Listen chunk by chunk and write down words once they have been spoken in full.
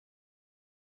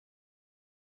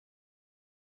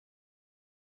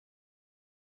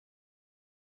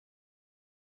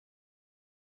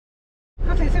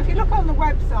if you look on the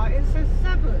website, it says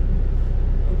 7.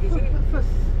 Oh, does it?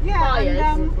 Yeah, Buyers.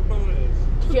 and For buyers.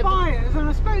 for buyers. And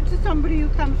I spoke to somebody who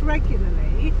comes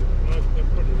regularly, They're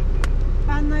probably looking at it.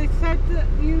 and they said that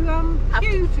you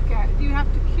queue to get. You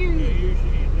have to queue. Yeah,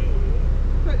 usually you do,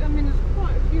 yeah. But I mean, there's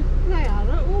quite a few there,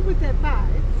 all with their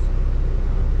bags.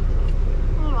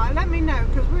 All right, let me know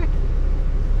because we're.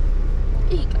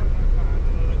 Eek. I'll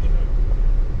let you know.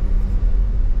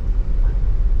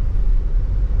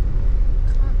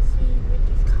 Can't see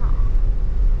Ricky's car.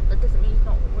 That doesn't mean he's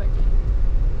not ready.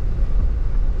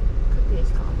 Could be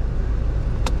his car.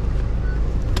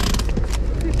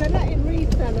 If they're letting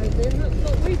resellers in, that's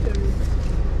what we do.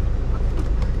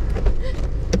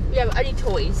 Yeah, but only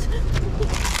toys.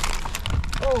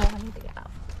 Oh, I need to get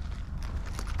out.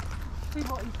 See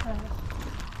what he says.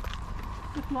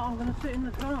 If not, I'm going to sit in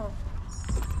the car.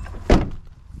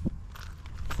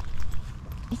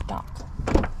 It's dark.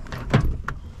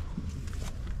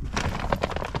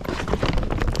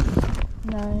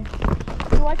 No.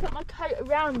 Do I put my coat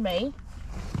around me?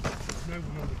 No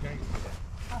one on the gate.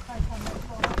 I'll take on this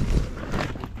one.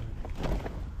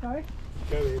 Sorry?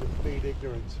 Go in and plead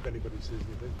ignorance if anybody says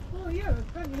anything. Oh yeah, there's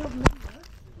plenty of them in there.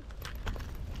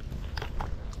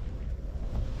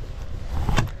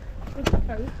 Where's the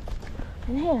coat?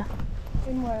 In here.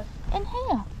 In where? In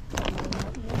here.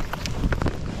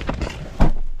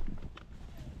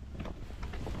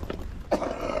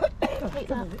 Take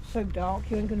that. It's so dark,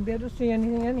 you ain't going to be able to see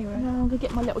anything anyway. No, I'm gonna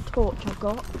get my little torch I've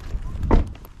got.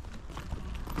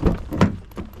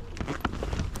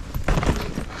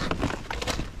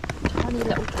 Tiny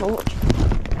little torch.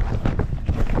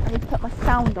 I need to put my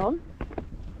sound on.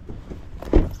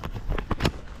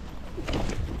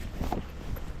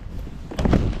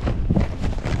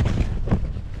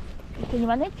 Can you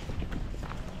manage?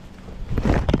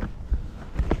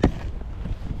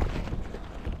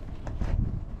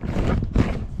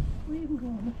 Where are you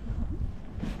going?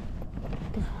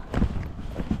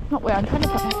 Not where I'm trying to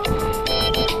put it.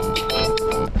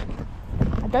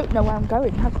 I don't know where I'm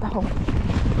going, that's the whole.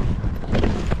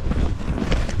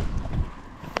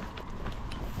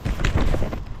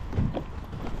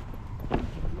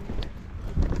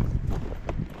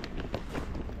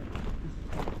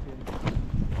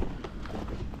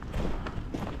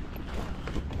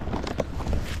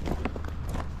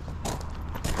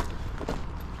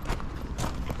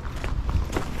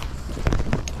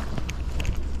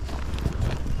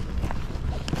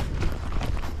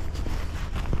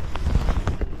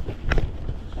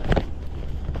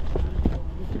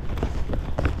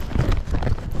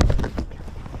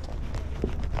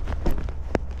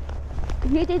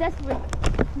 You do this.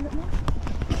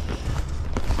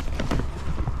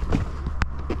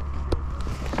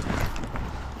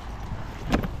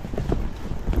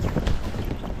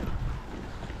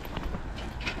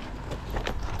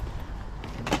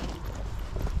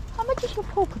 How much is your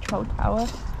Paw Patrol tower?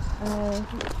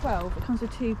 12. It comes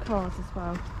with 2 cars as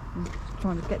well. I'm just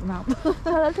trying to get them out. No,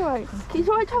 that's alright. Can you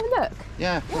alright to have a look?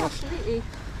 Yeah, of course. Absolutely.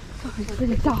 Oh, it's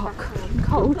really dark and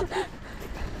cold.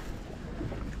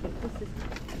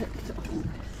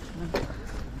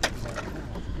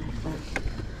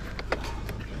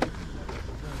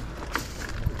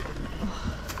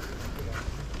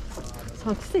 It's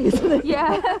hard to see, isn't it?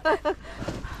 Yeah.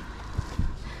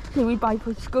 So we buy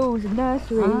for schools and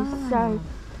nurseries, so.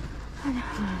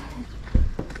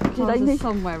 Did I need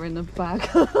somewhere in the bag?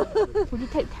 Would you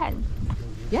take 10?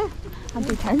 Yeah. I'll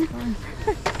do 10.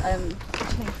 Chase and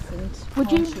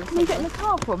Would you partials leave it in the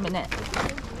car for a minute?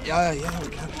 Yeah, yeah, we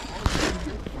can.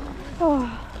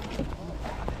 Oh.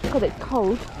 God, it's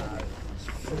cold.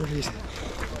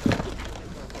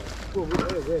 Well,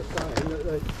 they're saying that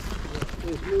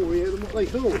there's more here than what they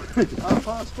thought.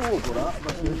 4:30 for that,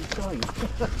 but it's insane.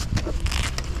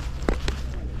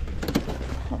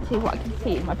 Let's see what I can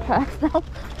see in my purse now.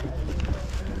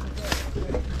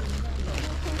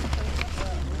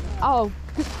 Oh,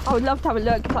 I would love to have a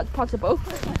look if that's possible.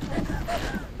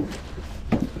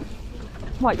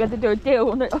 Might be able to do a deal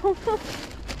on it.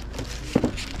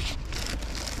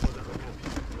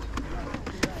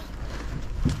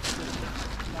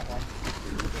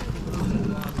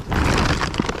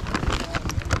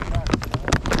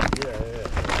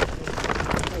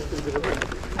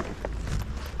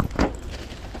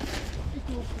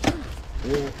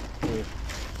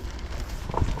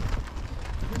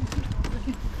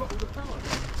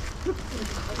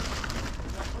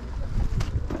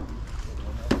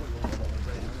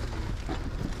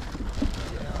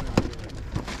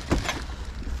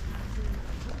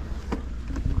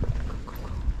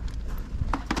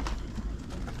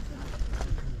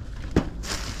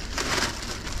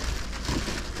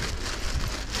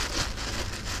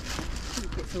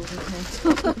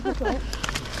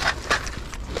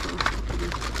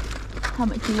 How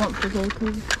much do you want for the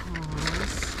vehicles?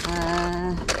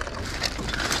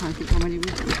 I think how many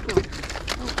we've got.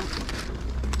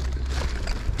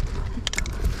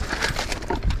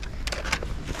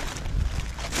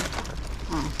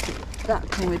 That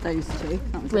came with those two.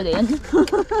 That was Brilliant.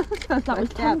 That was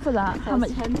 10 for that. How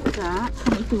much? 10 for that.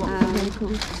 How much do you want for the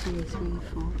vehicles? 2, 3,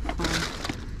 4,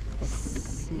 5,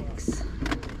 6.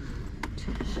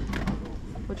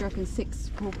 What do you reckon? 6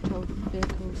 Paw Patrol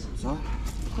vehicles. So?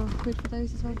 12 quid for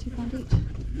those as well, £2 each?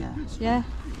 Yeah. Yeah?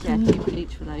 Yeah, £2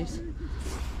 each for those.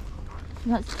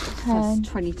 That's So 10. that's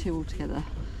 22 altogether.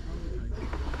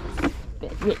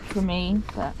 Bit rich for me,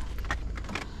 but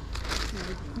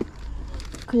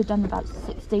could have done about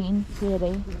 16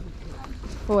 really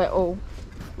for it all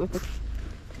with the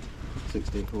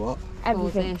 16 for what?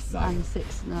 everything. For this No. and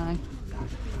 6, no.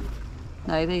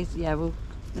 No, these, yeah, well,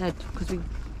 because we're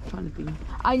trying to be...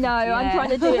 I know, I'm Yeah. trying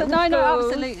to do it. No, no, full.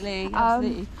 absolutely,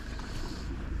 absolutely.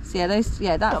 So yeah, those,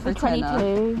 yeah, that Got for for 22.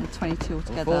 22. Yeah, 22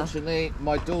 altogether. Unfortunately,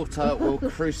 my daughter will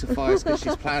crucify us because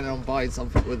she's planning on buying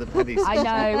something with the pennies. I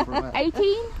know.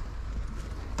 18?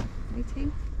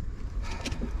 18?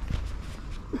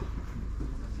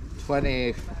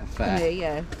 20 fair.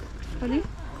 Yeah. 20?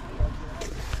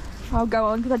 I'll go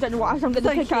on because I don't know what else I'm going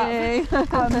to pick up.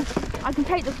 I can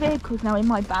take the vehicles now in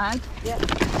my bag. Yeah.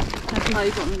 Oh,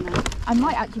 you've got them in there. I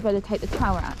might actually be able to take the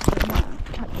tower actually.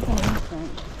 At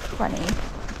 20.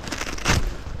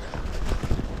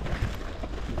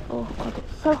 Oh god,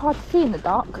 it's so hard to see in the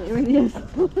dark. It really is. Is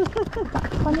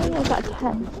that 20 or is that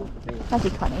 10? Maybe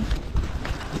 20.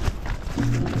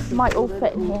 Might all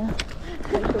fit in here.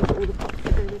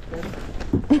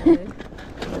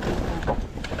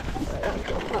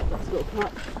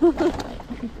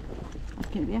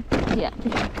 Yeah. Yeah.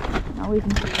 Now we can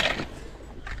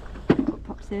Put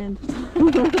pops in.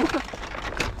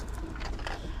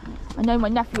 I know my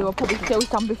nephew will probably steal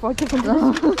some before I give him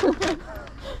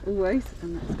Always.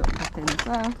 And that's got a pop in as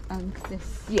well. And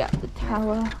this, yeah, the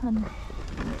tower and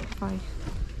if I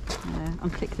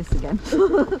unclick this again,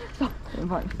 it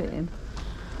might fit in.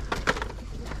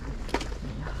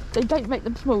 they don't make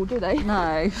them small, do they? No.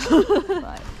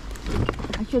 Right.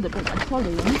 I should have brought my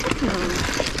trolley in.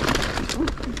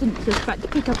 Didn't suspect to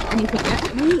pick up anything yet.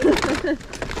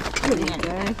 Brilliant.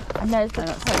 And there's the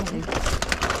That's 20.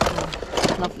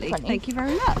 lovely. Lovely. 20. Thank you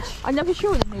very much. I'm never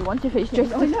sure with the new ones if it's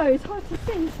just. I know, it's hard to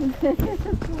see.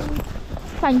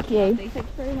 Thank you. Thank you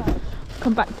very much.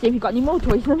 Come back to see if you've got any more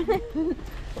toys in a minute.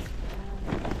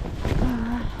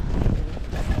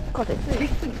 God, it's really.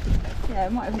 Yeah,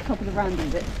 it might have a couple of random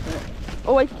bits, but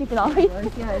Always keep an eye.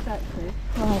 otherwise, yeah, exactly.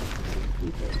 Right.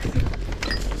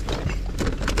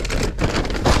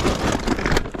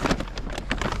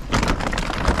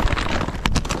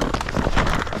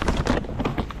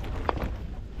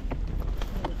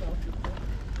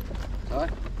 Sorry?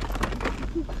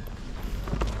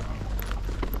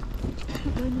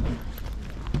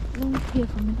 Long here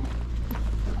for a minute.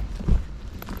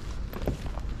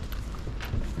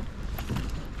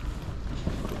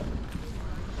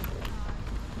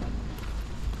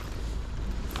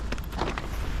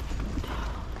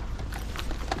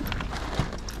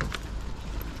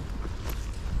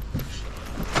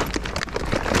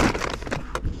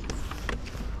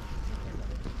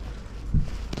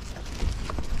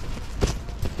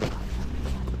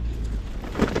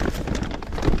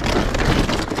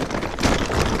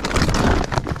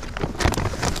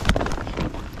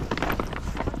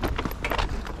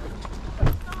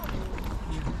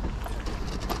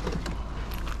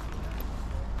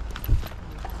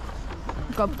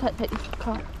 Got to take this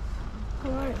car.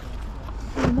 Alright,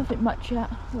 Nothing much yet.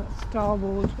 that's Star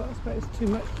Wars, but I suppose it's too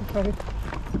much to pay.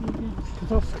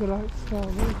 Because Oscar likes Star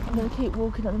Wars. I'm going to keep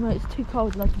walking at the moment. It's too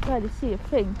cold and I can barely see a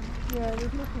thing. Yeah,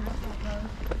 there's nothing like that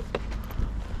though.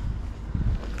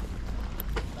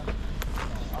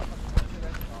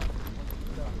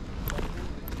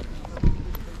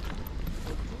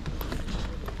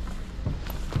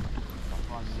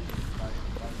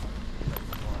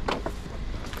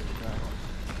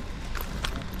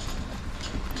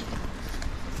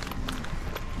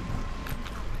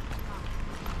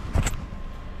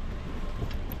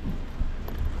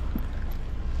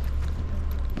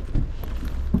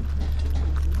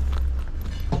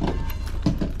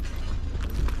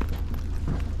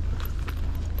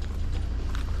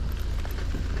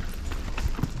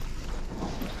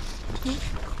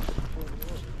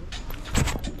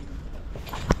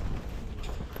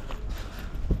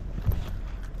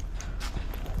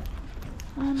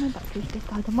 And my battery's just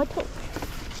died on my torch.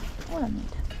 All I need.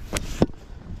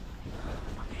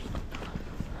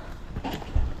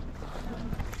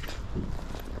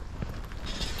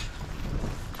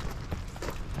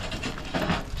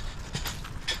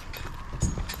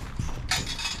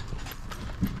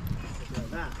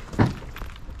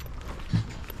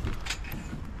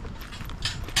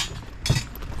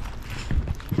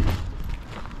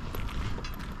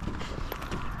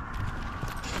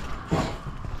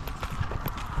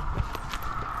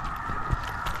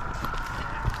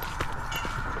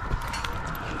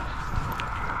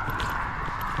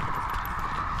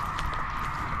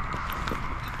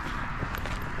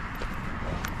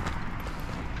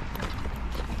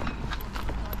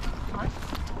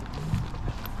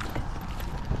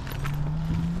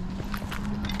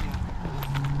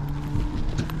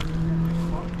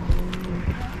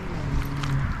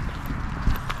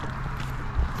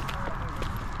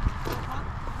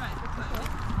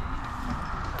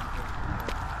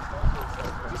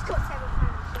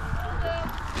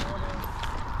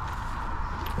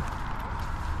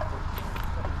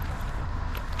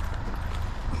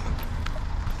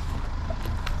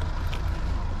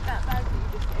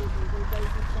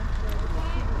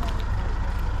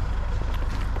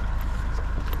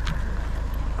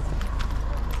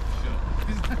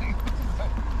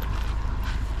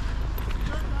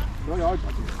 way I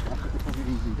budget stuff, it could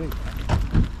probably easily be.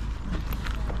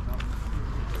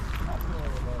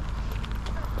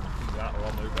 That or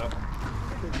I'll move that.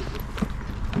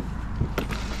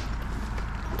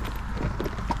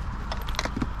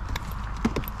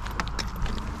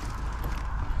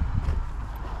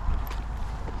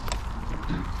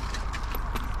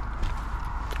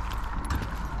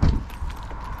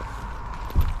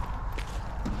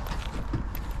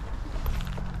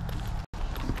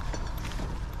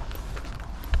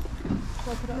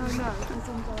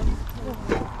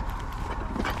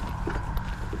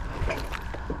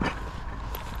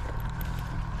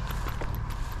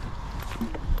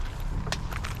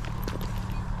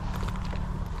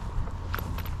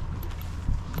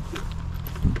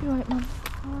 You're right, Mum.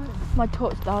 My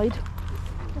torch died.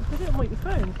 I didn't want your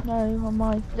phone. No, on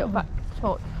my little back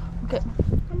torch. Okay. I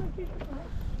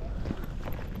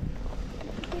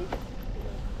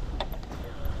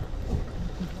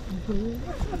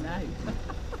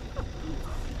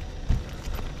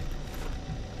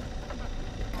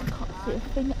can't see a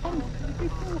thing at all.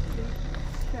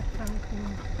 Check out.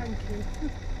 Thank you.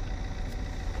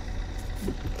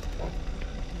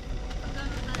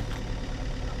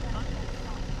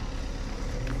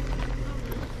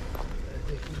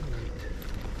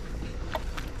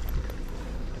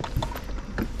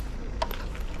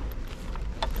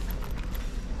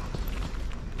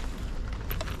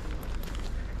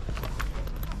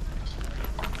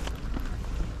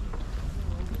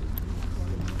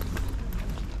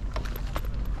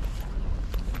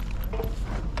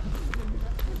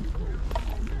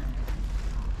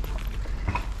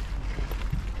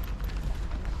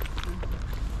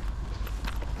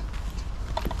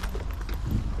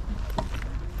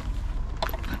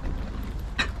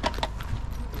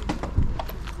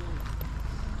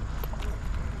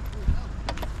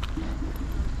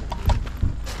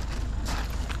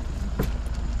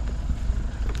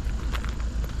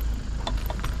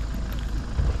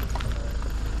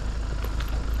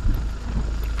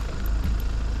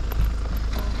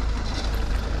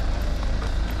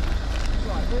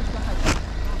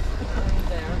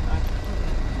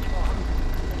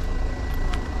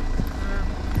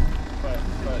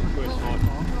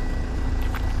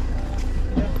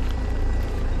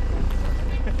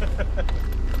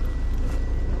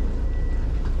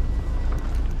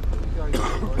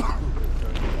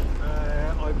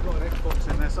 I've got an Xbox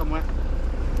in there somewhere.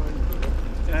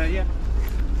 Yeah.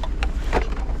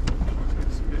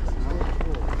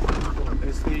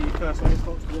 It's the first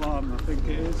Xbox One, I think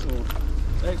it is, or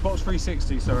Xbox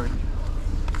 360, sorry.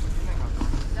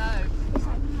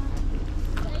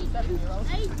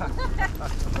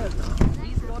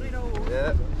 He's got it all.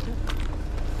 Yeah.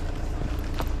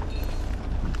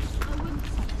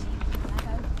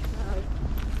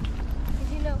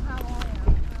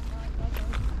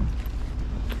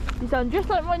 You sound just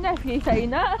like my nephew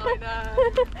saying that. I know.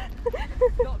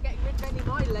 Not getting rid of any of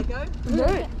my Lego. No.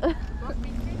 Must be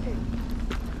kidding.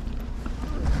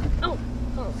 Oh,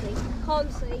 can't see.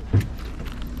 Can't see.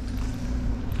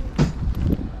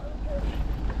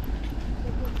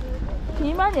 Can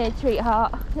you manage,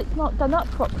 sweetheart? It's not done up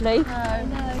properly.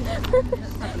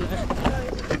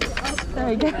 There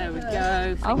we go. There we go.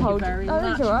 I'll Thank you hold. very Oh, much.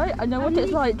 that's alright. I know what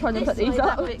it's like trying to put these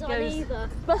up. It goes.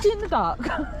 Especially in the dark.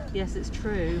 Yes, it's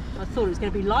true. I thought it was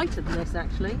going to be lighter than this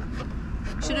actually.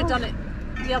 Should have done it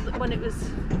the other when it was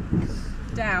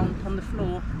down on the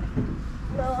floor.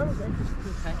 No, I'm good.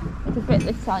 Okay. It's a bit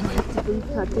this side needs to be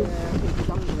plugged in. He's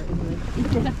under it, isn't He's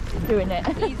just doing it.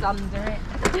 he? He's under it.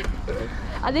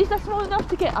 At least they're small enough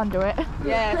to get under it.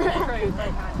 Yeah, that's true. Very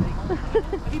handy.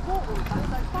 Have you bought all that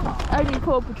so far? Only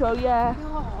Paw Patrol, yeah.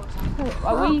 God.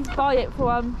 Well, we buy it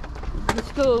for the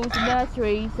schools and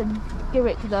nurseries and give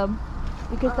it to them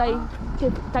because they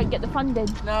just don't get the funding.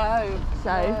 No. So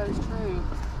No, it's true.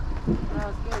 No,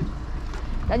 it's good.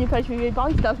 the only place we really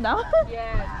buy stuff now.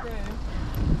 Yeah, it's true.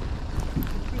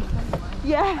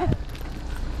 Yeah.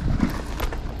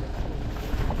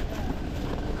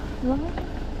 Right.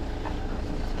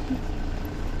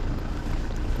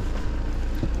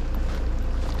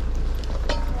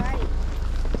 Right.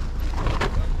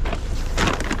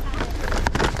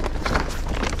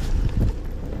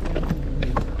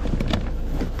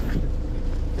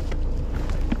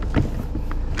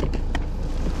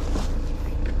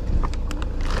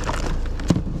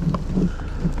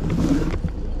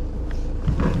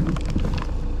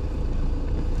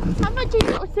 How much are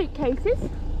your little suitcases?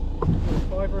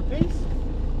 £5 a piece?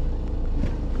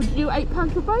 Would you do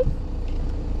 £8 for both?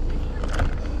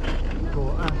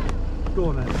 Go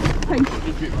on then. Thank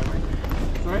you.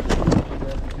 Sorry?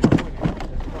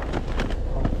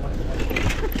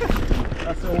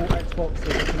 That's all spots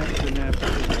that are connected in there.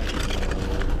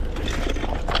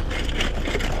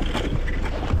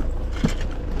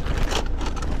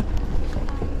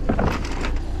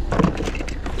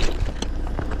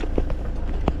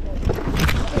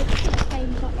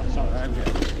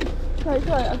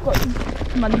 Sorry, I've got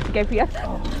some money to give you.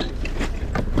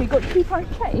 So you got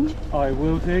 £2 change? I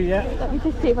will do, yeah. Let me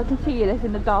just see if I can see you this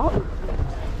in the dark.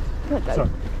 Look, Sorry.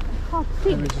 hard to see.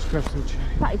 Let me just grab some change.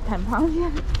 That is £10,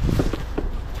 yeah.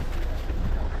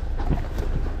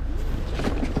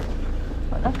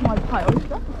 Right, that's my pile of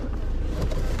stuff.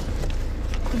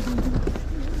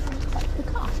 That's the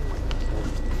car.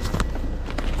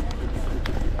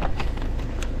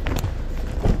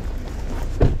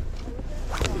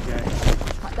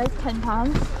 Right, there's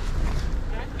 £10.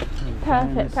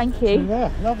 Perfect, thank you.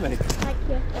 Yeah, lovely. Thank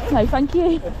you. No, thank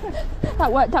you.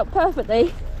 That worked out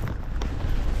perfectly.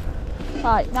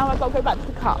 Right, now I've got to go back to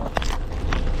the car.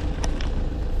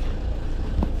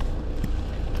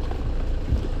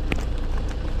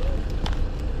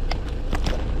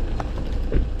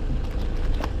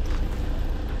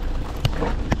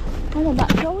 And on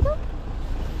that shoulder.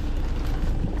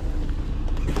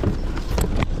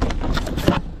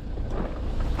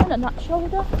 And on that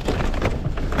shoulder.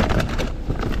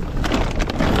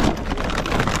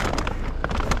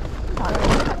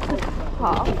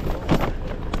 Half.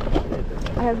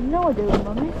 I have no idea what I'm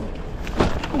on.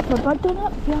 Is my bud done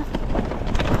up? Yeah.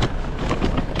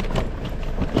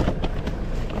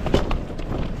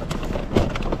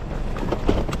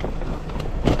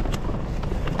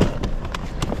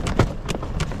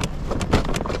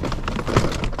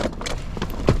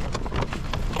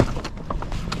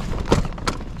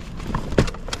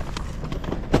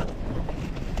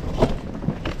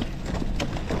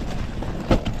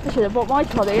 I should have brought my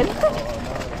trolley in.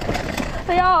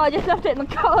 They are, I just left it in the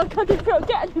car, I didn't feel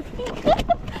get anything.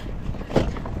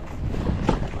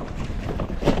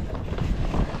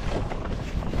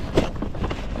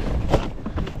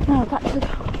 Now back to the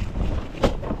car.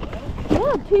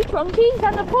 Yeah, 2 trunkies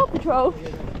and a Paw Patrol.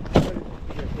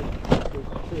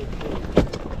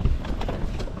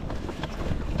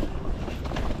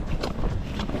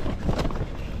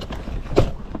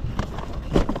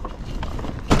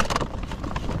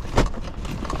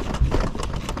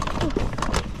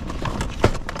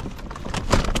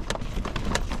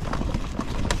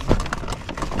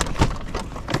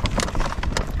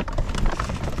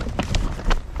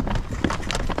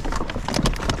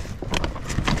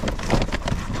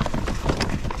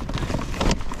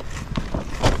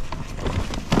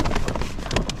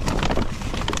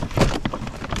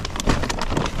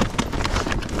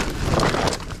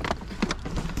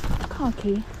 Car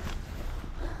key.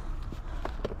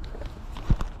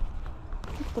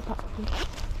 What's the battery?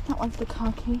 That one's the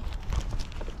car key.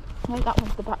 No, that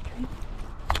one's the battery.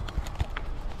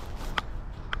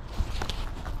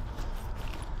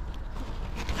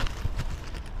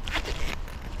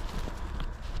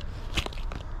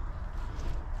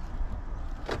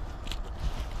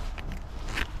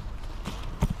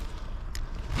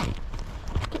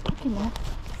 Get back in there.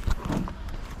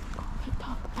 It's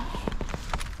dark.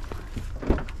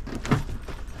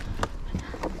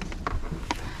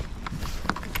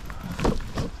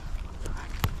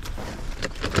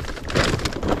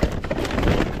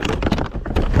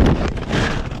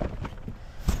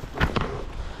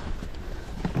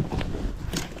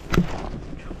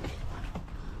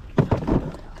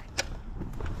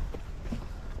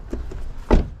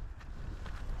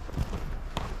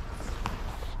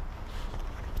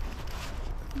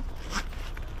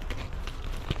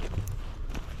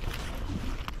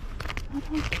 Why do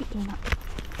I keep doing that?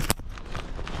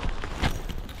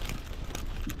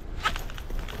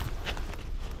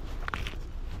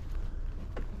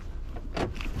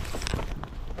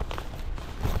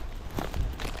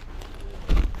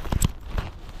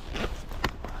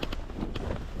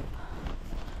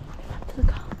 Back to the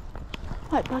car.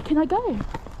 Right, back in I go.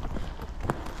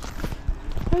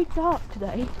 Very dark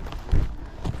today.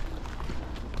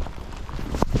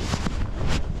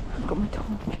 I've got my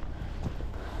torch.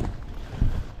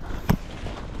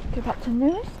 Go back to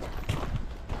Newest.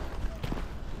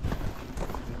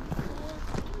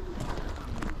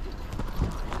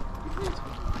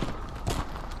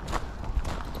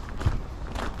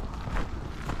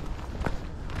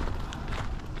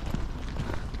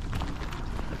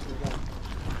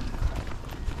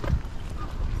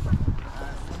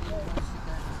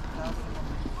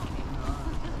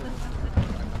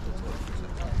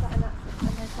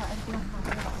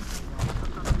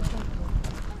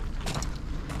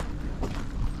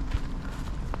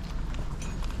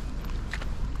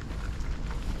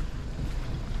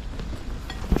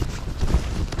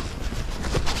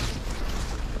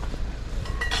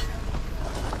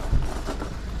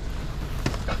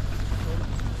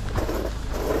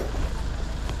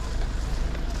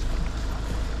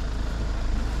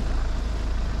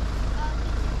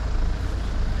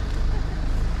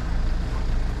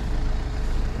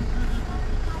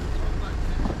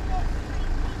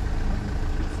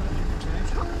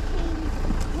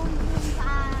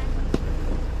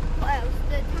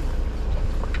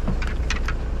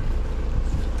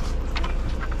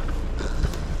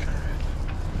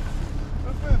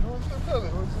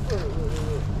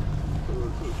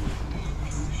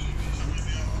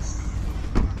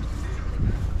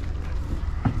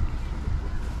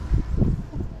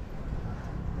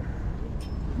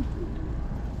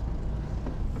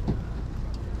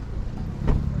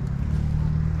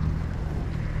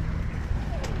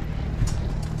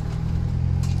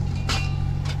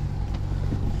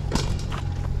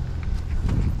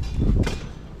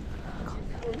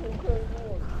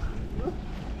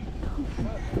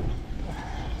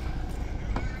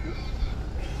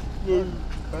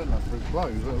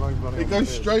 blows, let alone running It on goes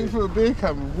the straight through a beer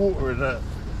can with water in it.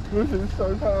 This is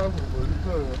so powerful.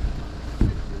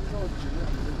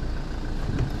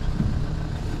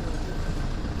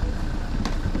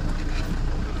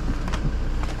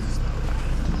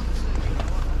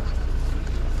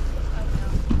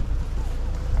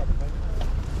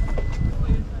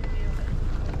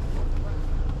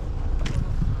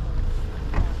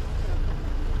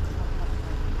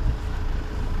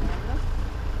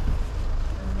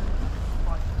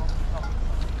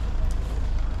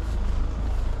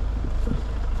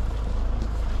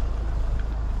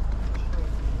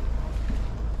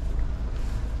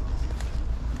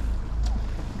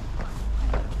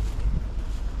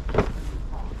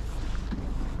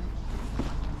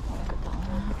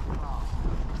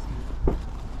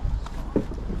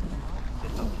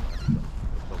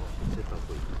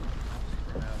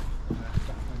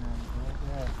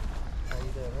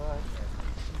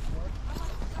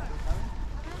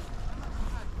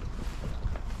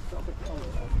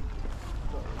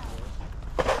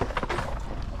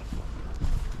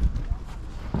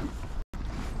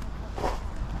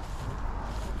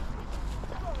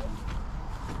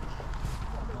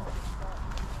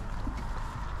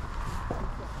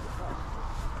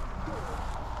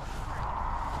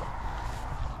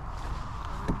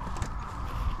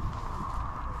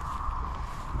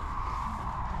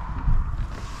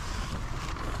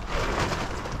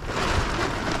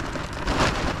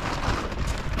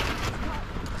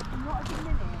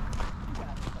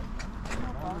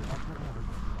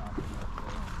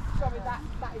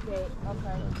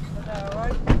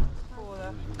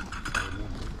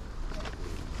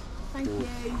 Thank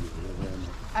you.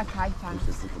 Okay,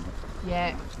 thanks.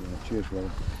 Yeah. Cheers,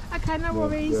 brother. Okay, no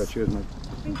worries. Yeah, cheers, mate.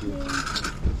 Thank you.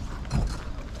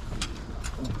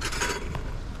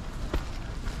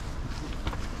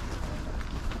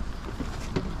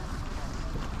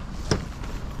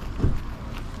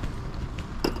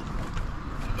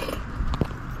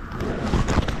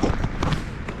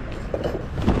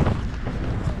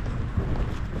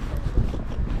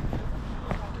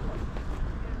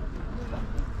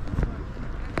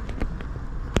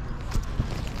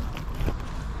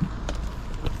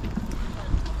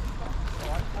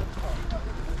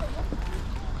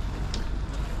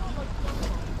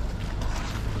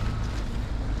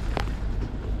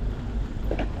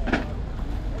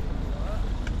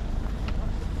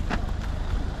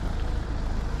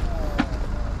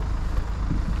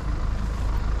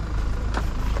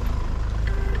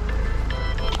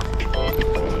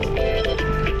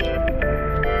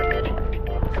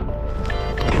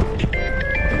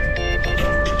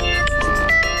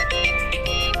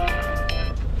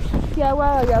 Yeah, where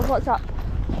are you? What's up?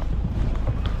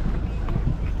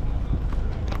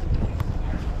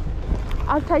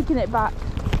 I've taken it back.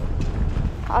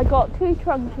 I got 2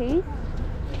 trunkies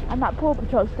and that Paw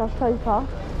Patrol stuff so far.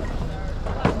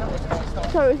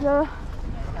 So it's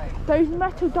those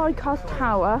metal die-cast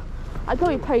tower. I thought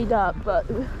we paid up, but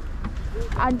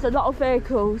and a lot of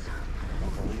vehicles.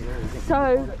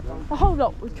 So the whole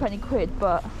lot was 20 quid,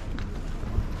 but.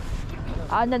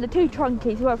 And then the 2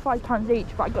 trunkies were £5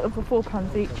 each, but I got them for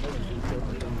 £4 each.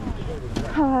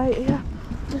 Yeah,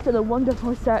 just done a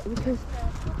wonderful set because,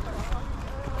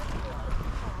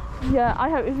 yeah, I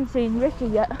haven't even seen Ricky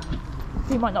yet.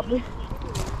 He might not be,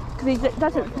 because he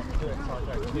doesn't.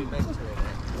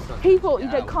 He thought you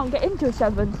can't get into a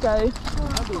 7, so.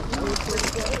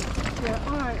 Yeah,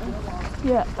 alright.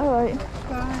 Yeah, alright.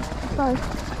 Bye. Bye.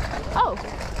 Oh.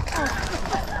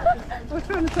 I was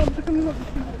trying to tell them to come and look at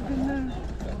you.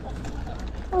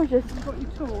 I was just. What you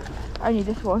taught. Only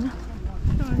this one.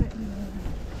 Try it.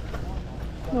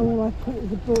 No, all I put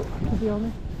was a book, to be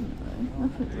honest.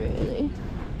 Nothing really.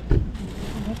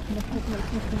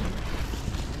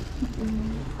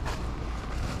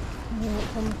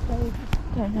 What's on the stage?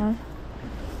 Don't know.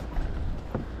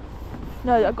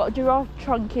 No, I've got a giraffe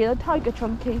trunky and a tiger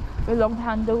trunky with long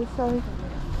handles, so.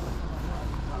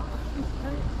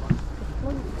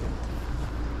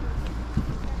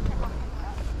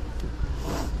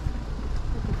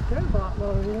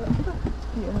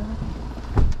 Yeah.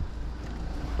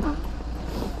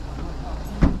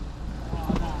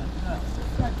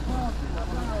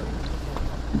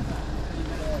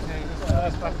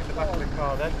 That's back in the back of the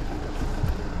car then.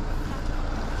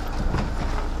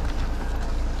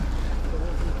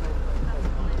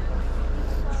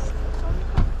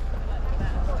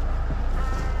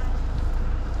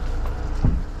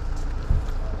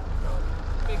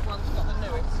 Big one's got the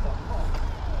newest.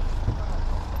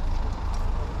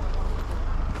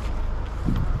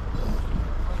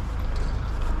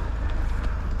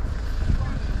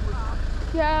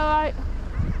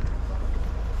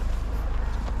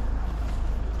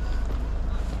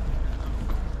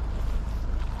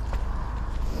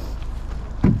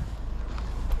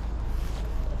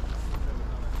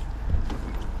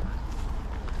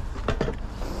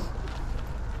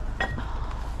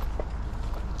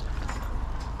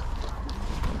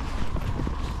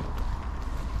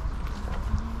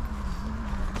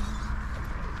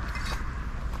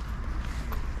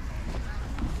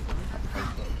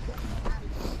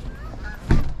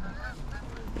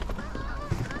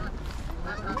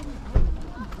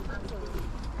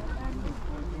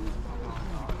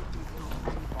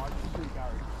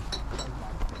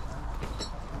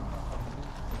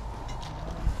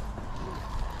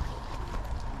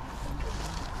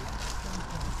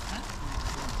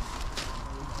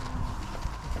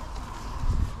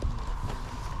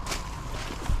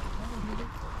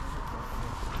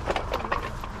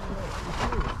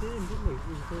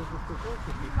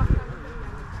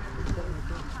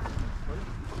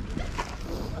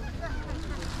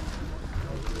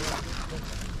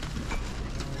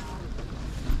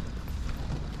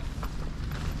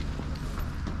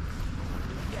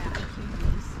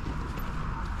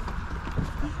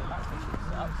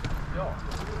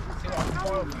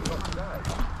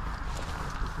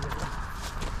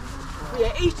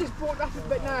 Yeah, he's just brought nothing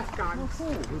but Nerf guns. So,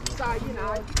 you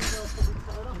know.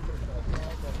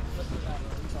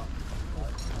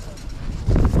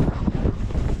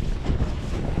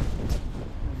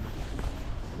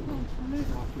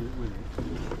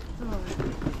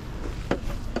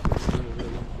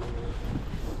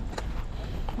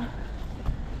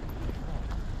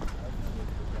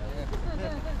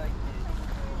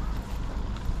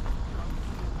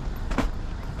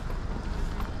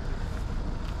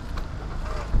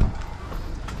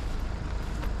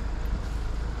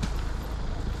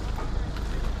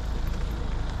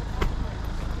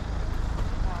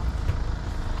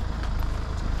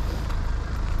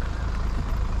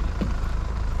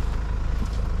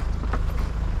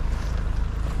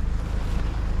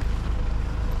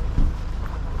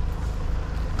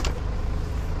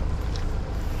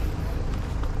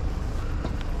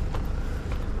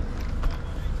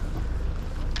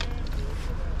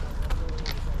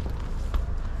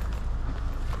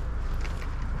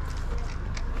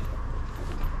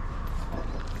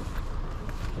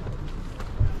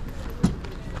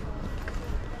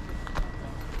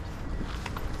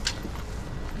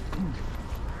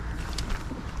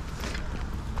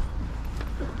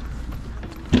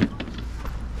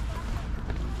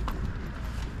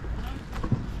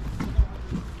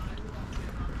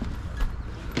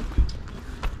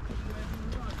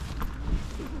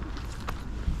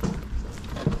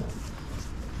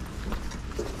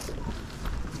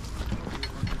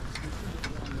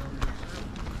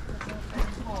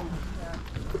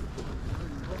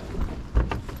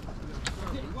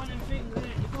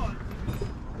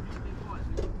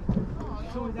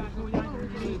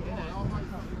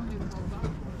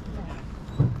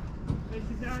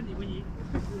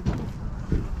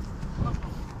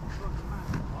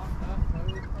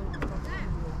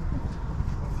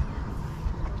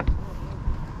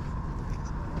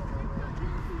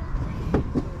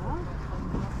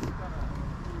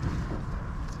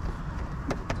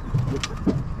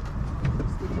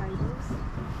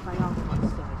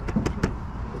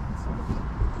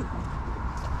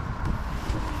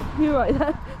 You right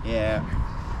there? Yeah.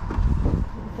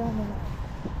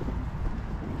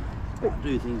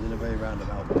 Do things in a very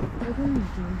roundabout way.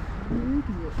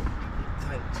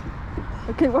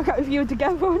 I couldn't work out if you were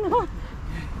together or not.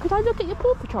 Could I look at your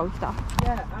Paw Patrol stuff?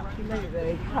 Yeah,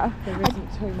 absolutely. There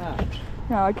isn't too much.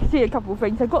 No, I can see a couple of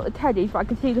things. I've got the teddies, but I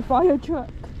can see the fire truck.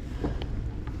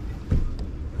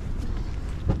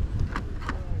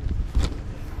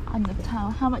 And the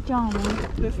towel. How much are they?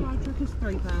 The fire truck is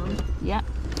 £3. Yeah.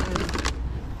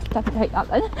 Have to take that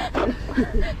then.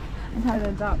 And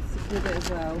then that's with it as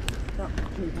well. That's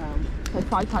 £2. So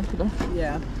 £5 for the.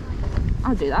 Yeah.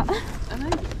 I'll do that.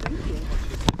 Amazing, thank you.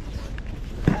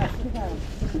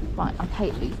 £2. Right, I'll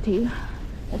take these two.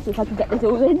 Let's see if I can get this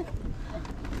all in.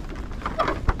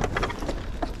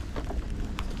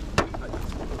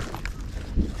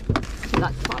 So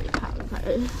that's £5. That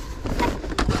is.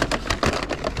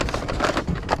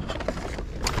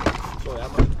 Sorry, how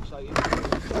much did you say?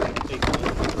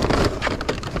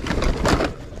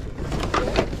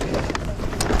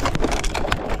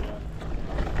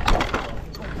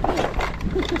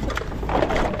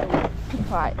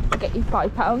 Right, I'll get you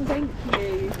 £5. Thank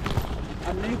you.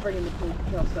 I knew bringing the pool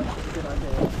patrol stuff was a good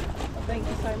idea. Thank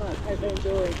you so much. Hope you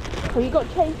enjoyed. Have you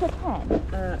got change for pen?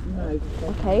 No.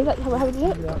 Okay, let's have a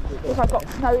look. If I got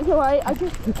no, it's alright. I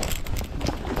just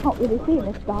can't really see in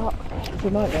this dark. It's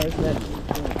a nightmare, isn't it?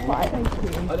 Right, thank you.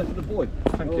 Oh, that's for the boy.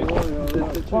 Thank you.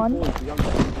 One,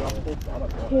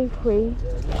 2, 3,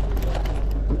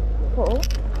 4.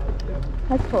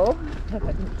 That's 4.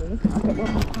 Perfect, thank you. I'll get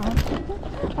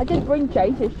 £1. I did bring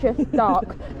Jace, it's just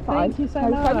dark. Thank you so No,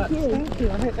 much. Thank you. Thank you.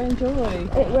 I hope they enjoy.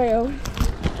 It will.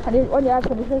 And it, when you have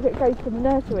something, it goes to the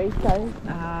nursery, so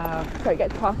it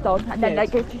gets passed on, and then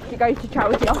it goes to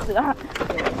charity after that.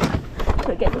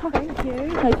 So it gets passed. Thank you.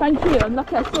 No, thank you. I'm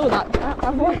lucky I saw that.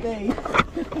 Absolutely.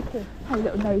 Have a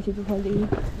little nosy before I leave.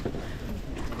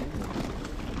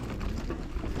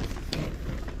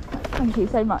 Thank you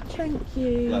so much. Thank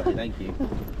you. Lovely, thank you.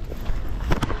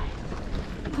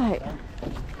 Right.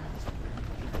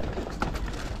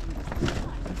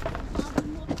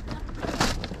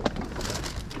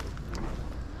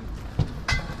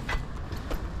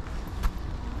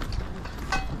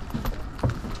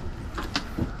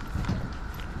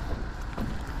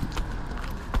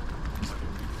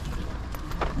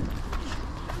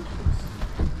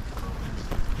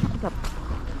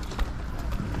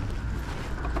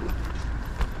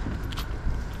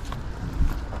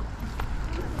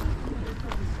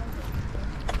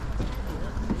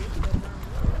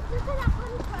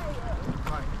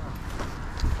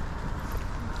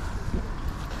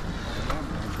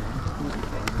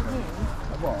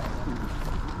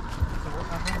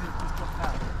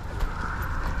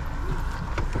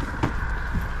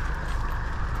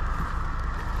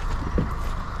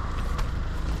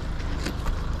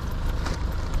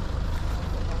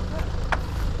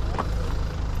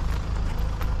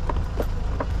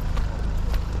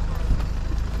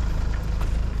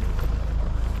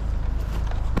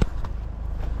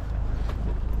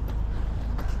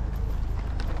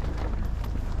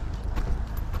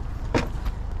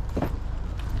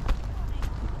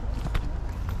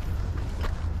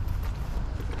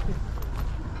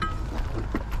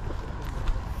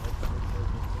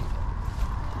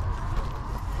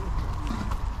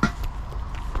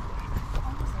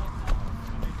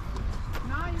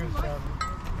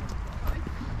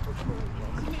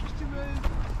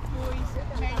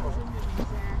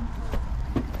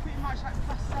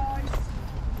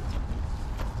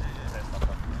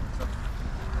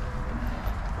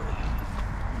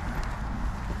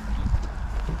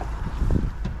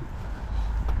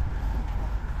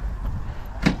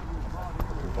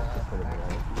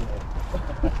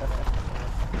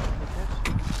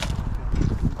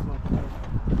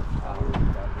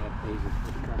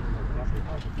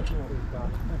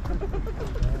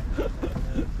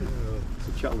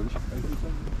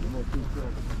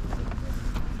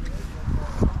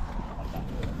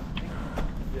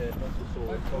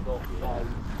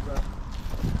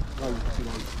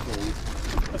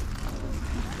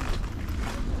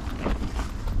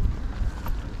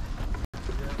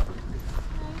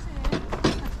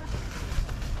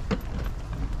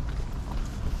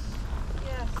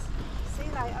 Yes. See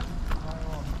you later.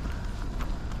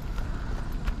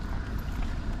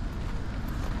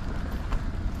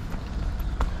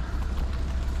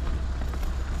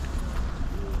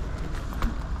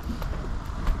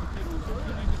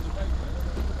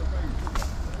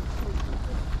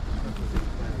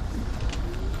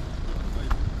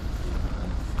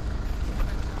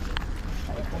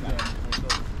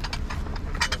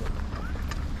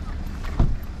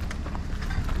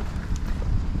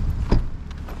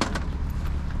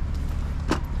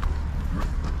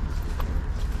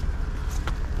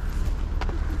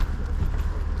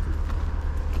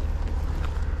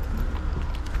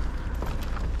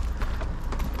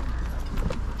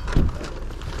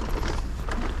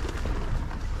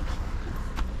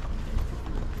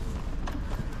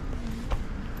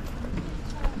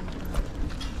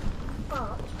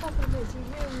 But the problem is he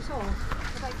reels off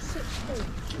about 6 feet.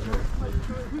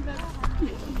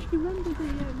 You remember the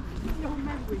your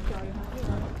memory going up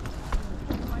here?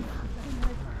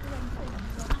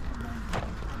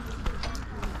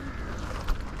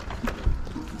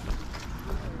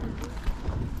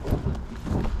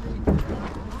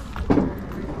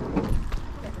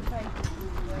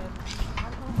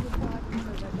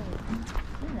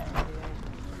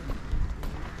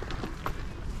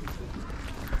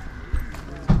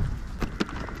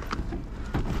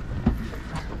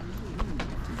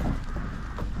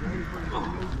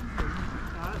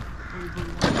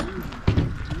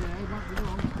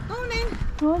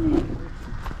 Morning.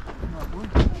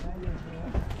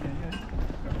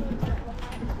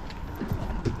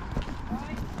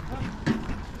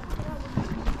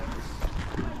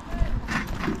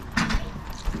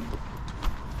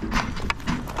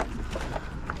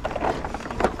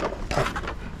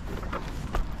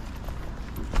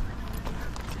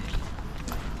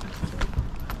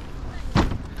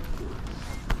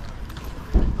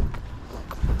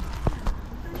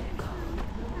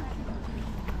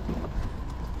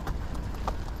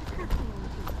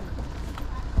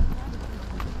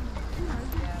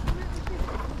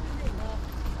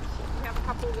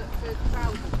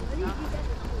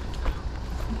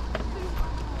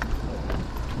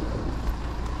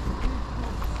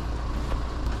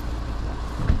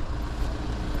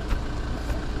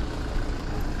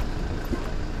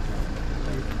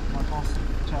 My boss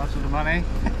charged for the money.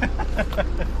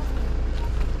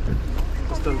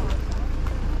 Just a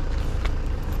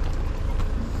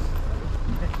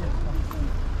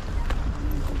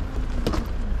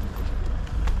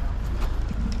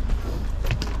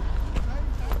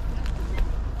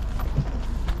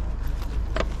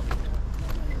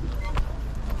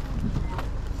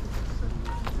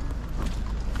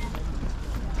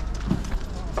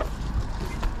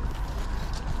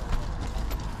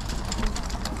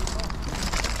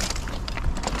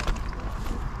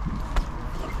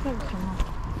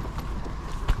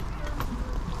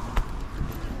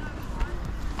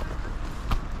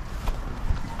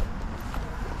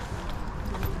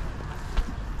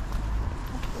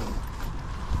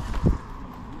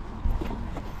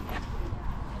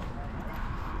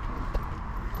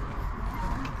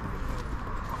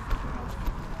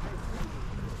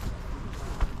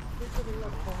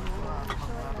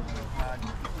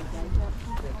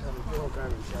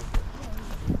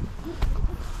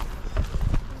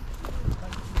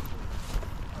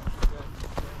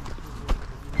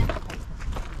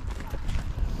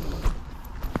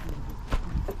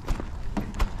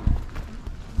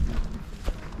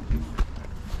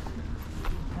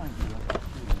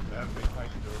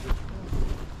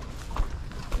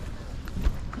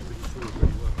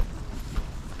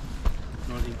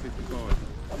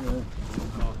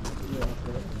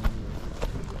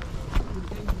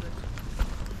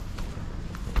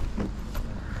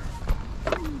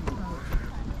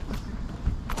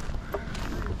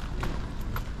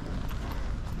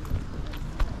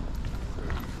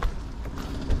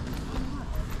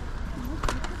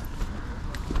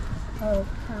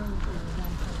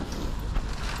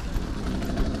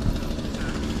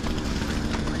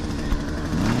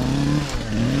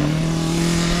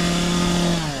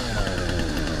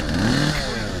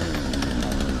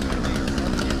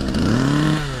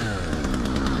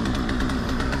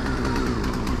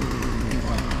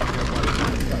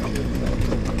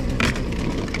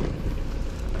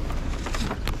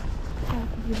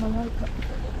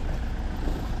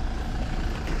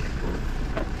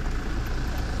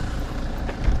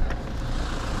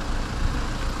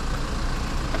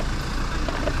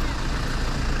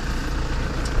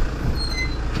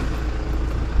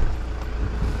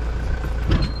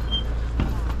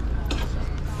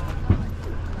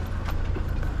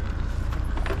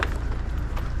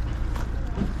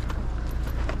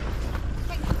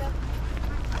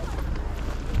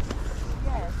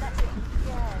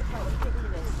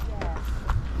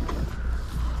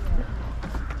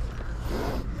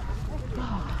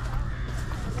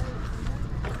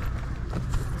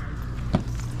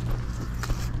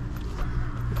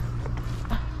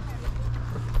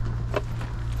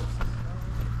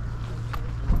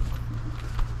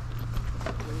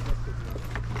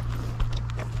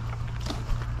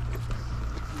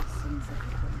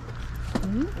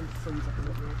And the sun's up a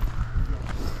little bit.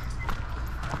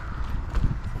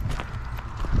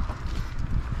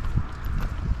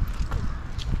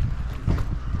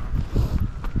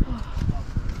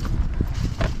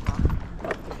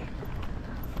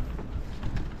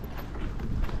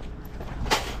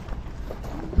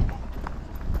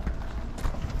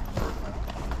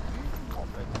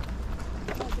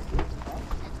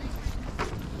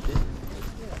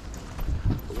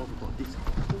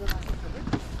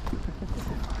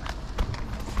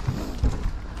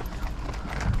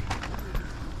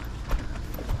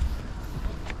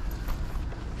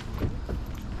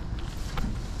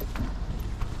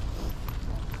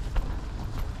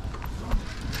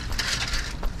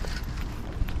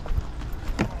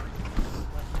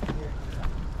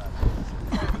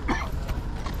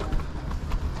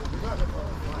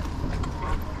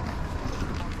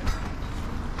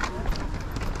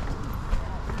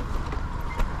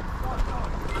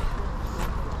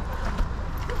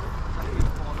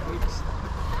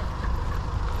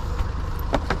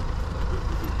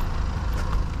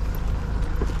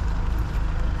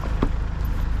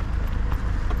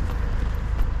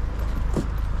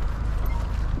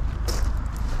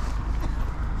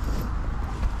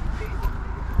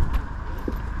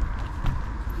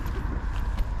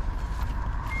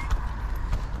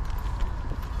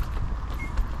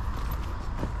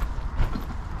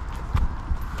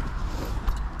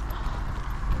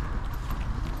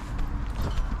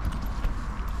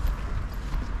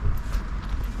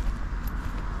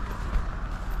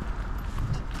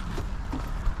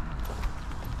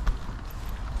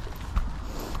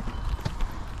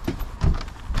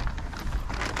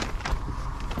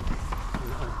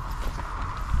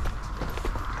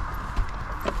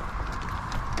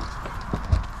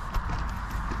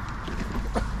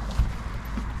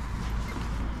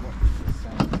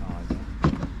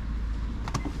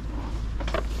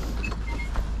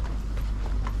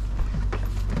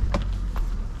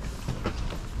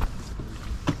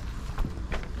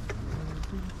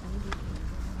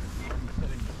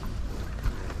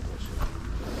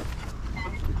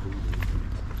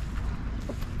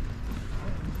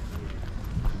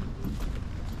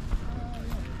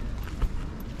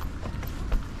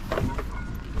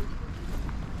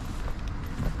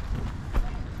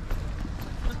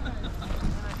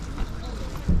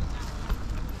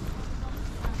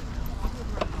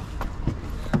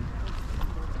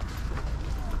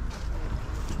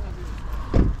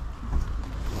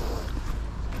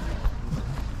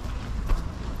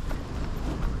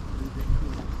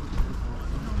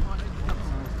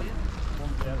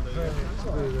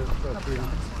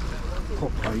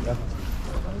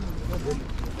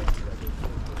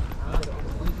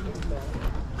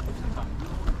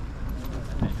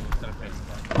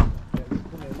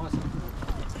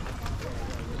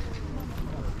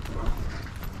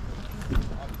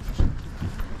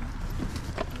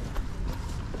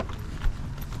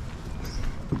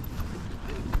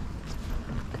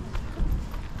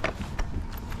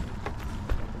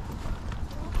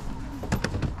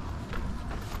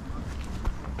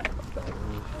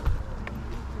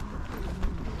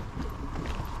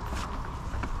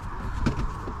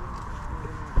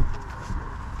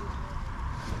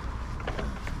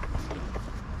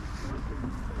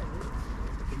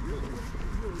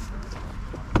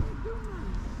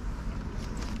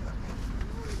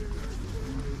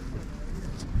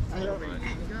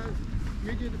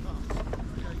 You do the pass.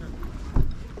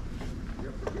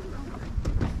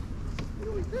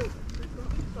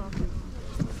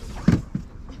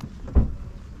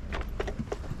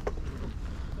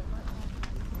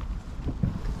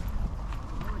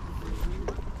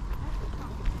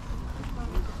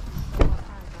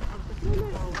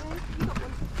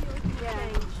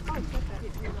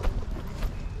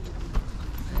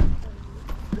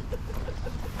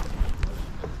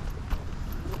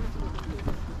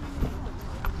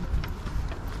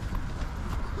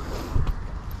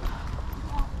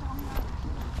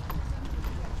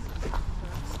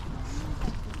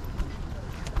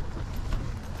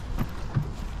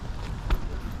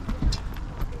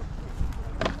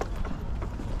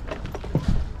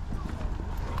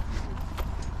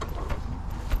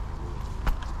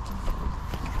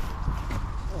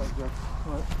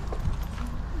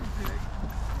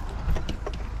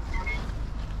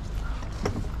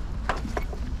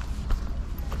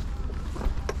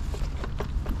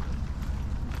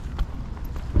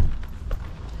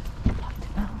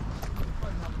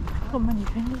 Got many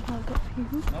things, but I've got a few.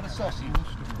 Not a sausage.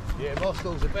 Yeah,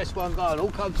 Mostel's the best one going.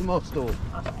 All come to Mostel.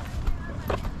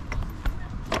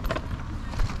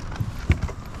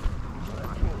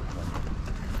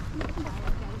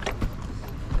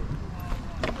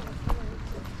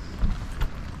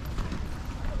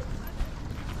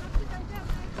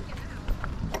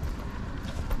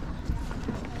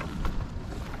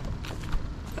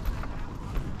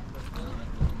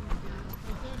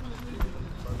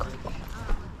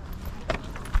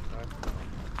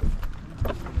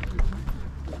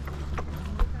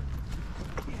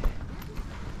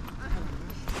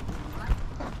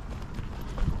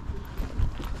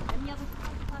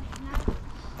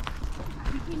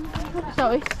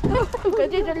 Sorry. I'm going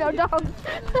to do the little dance.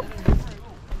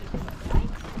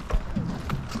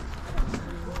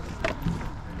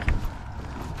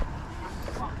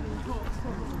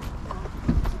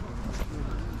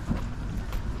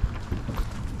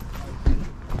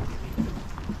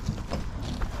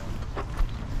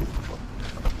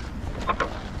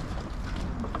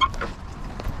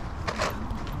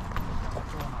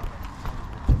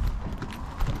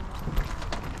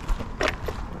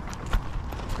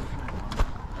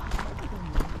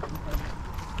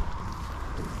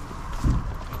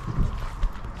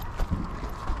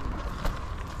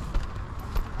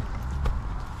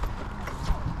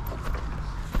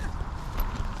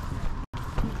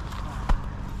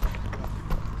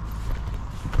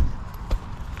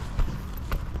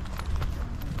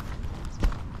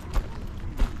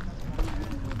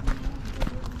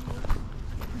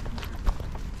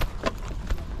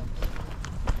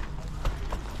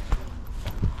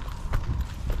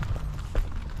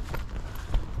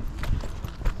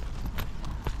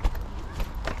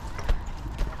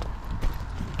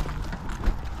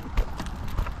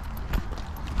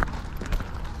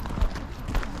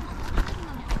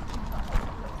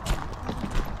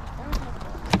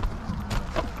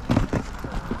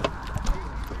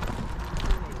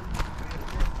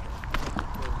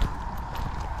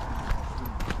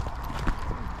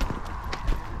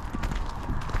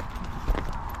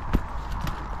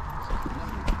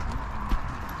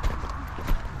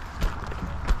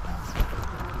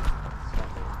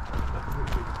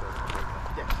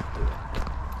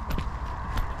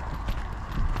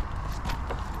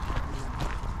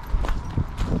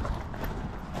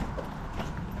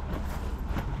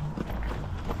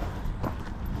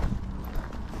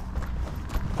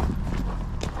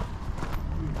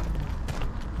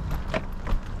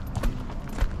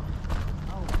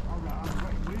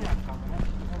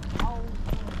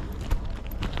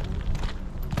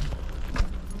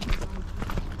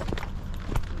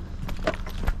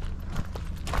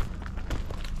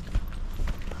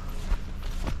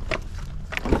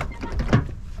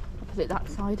 That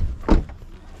side.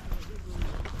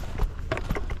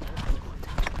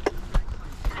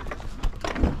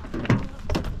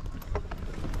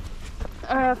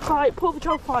 Paw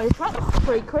Patrol fire truck,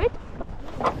 £3.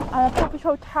 And a Paw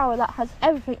Patrol tower that has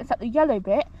everything except the yellow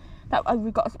bit that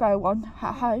we've got a spare one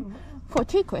at home for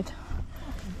 £2.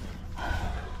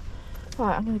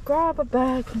 Right, I'm going to grab a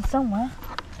bag from somewhere.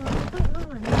 Yeah.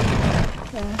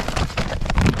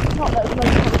 Not that it's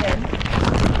really coming in.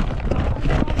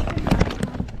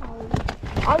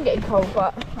 I'm getting cold,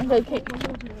 but I'm going to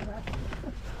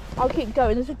I'll keep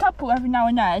going. There's a couple every now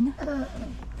and then,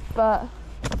 but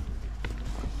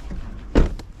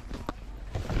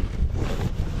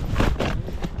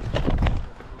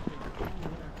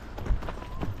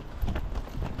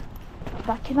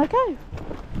back in I go.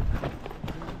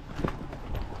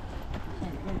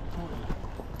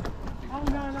 Oh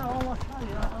no, I'll tell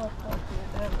you. I'll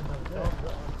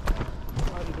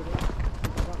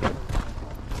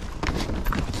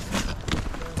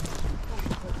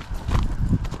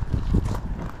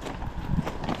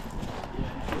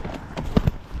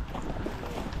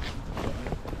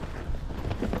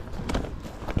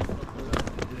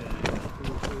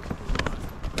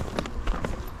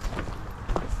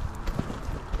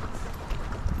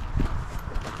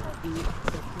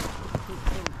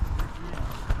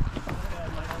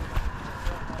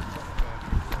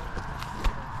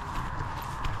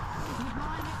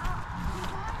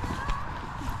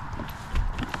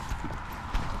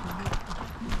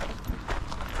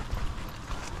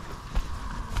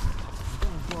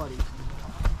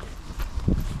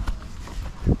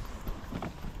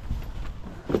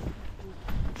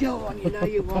Go on, you know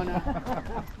you wanna.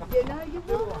 You know you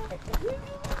wanna.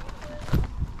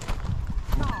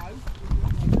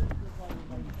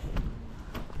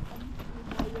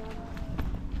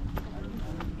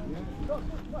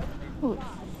 Oh.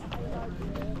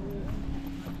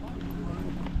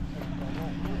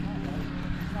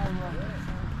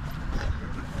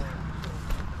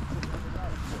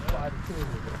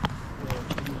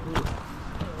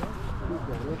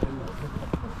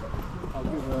 I'll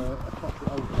give a pocket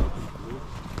old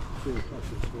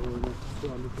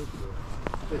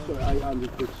it's got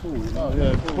 800 quid saw. Oh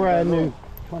yeah, brand new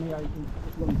 28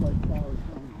 long plate tires.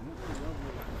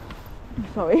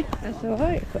 I'm sorry. That's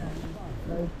alright.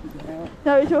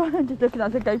 No, it's alright. I'm just looking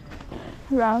as I go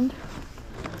round.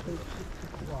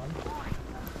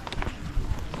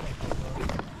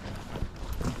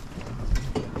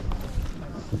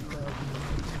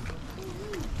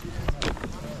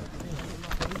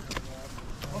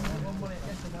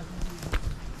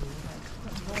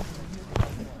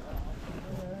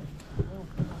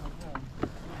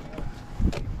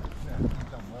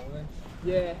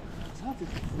 Yeah. It's hard to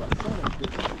like silence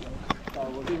bits. Oh,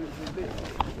 well, give it a bit.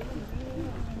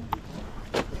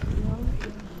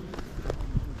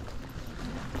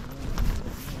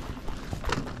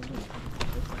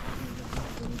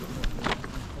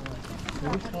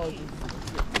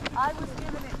 I was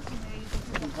given it to me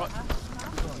because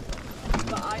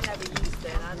but I never used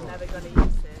it and I'm never going to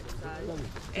use it. So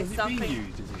it's something.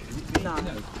 Used, is it? No,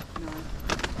 no.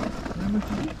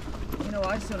 You know,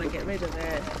 I just want to get rid of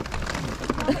it.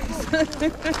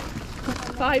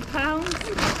 £5.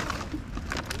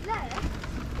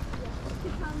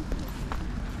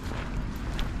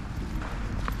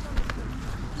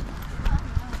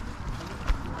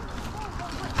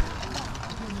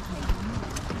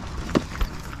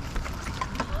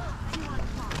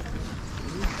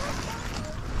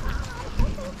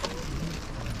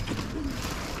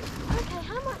 Okay,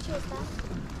 how much is that?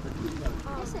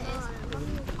 Yes, it is.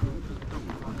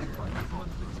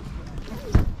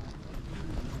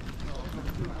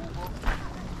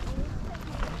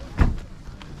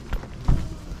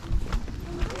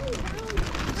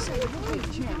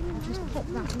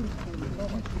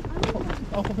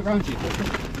 I'll pop it round to you.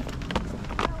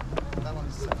 That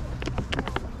one's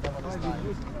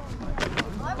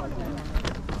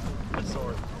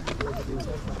sorry.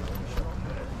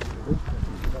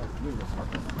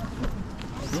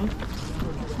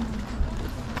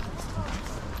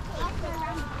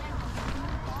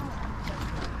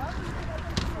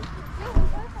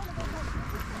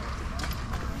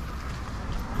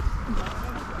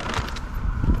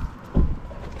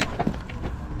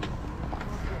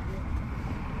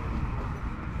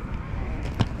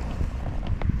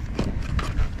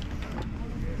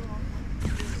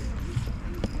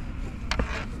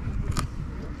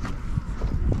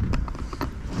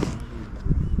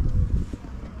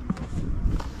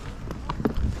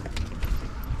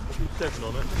 Stepping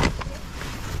on it.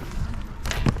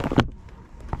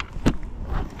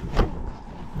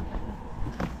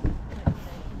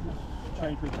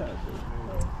 Change with that.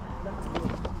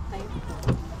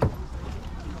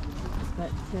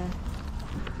 But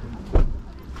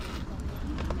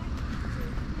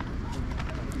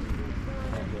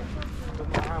Doesn't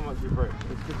matter how much you break,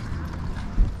 it's just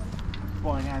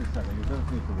buying and selling, it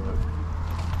doesn't need to work.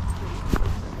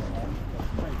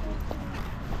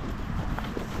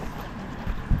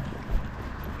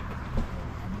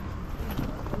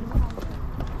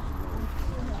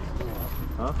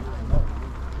 Huh?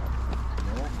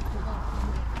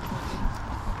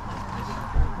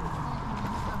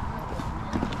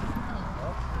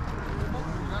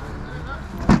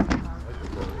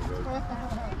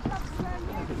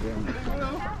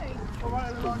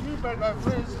 You better go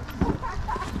first.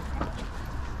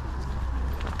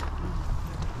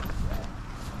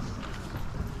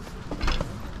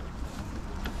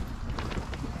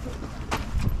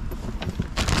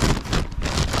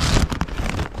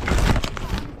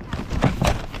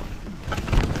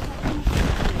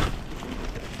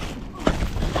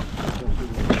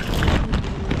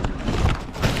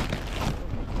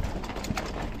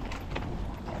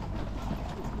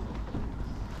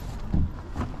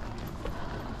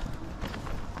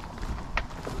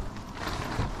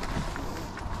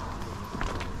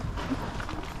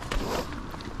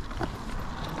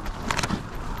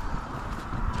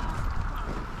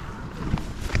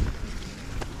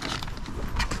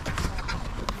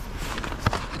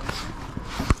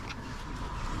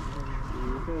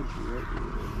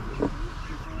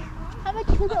 how much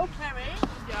is a little Cherry?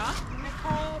 Yeah.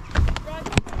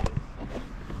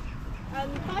 £5?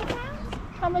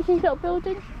 how much is a little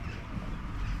building?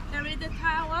 Cherry the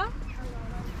tower?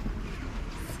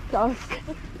 Gosh.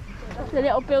 The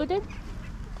little building?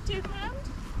 £2?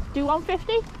 Do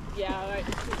 150? Yeah, alright.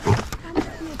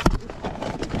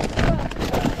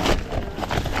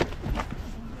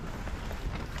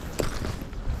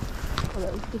 A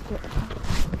little ticket.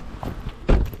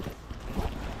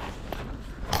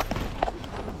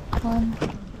 One.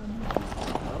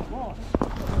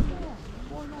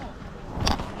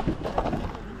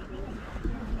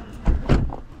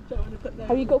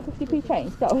 Have you got 50p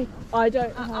change? Sorry. I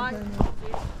don't have any.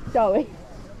 Sorry.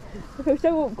 I feel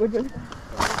so awkward with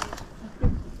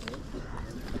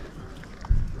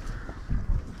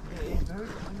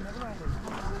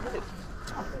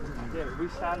Yeah, we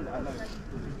stand there, I know.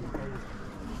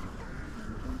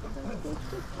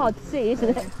 hard to see,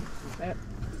 isn't it?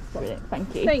 Brilliant,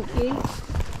 thank you. Thank you.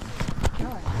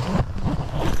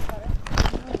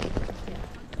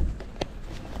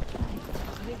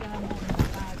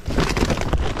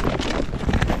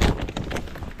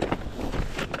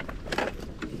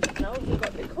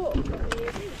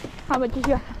 How much is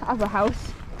your other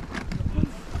house?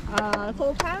 £4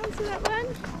 for that one.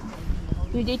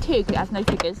 You do 2 because it has no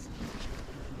figures.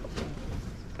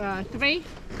 3.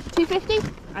 250?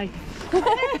 Oh.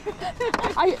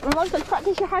 My mum said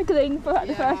practice your haggling for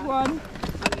the first one.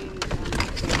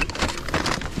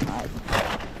 Right.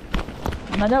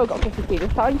 And I know I got 50p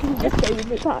this time because you just gave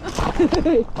me that.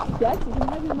 Yes, you can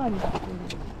have your money back.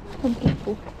 Thank you.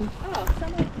 Oh,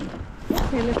 someone.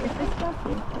 Okay, look, it's this stuff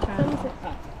here.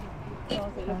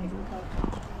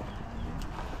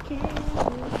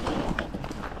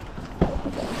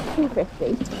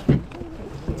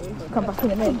 £2.50. Come back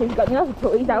in a minute, so you've got the other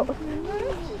toys out.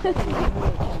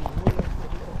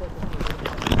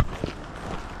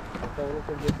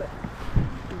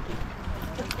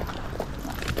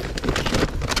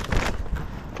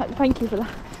 Thank you for that.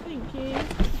 Thank you.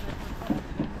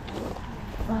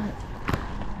 Right.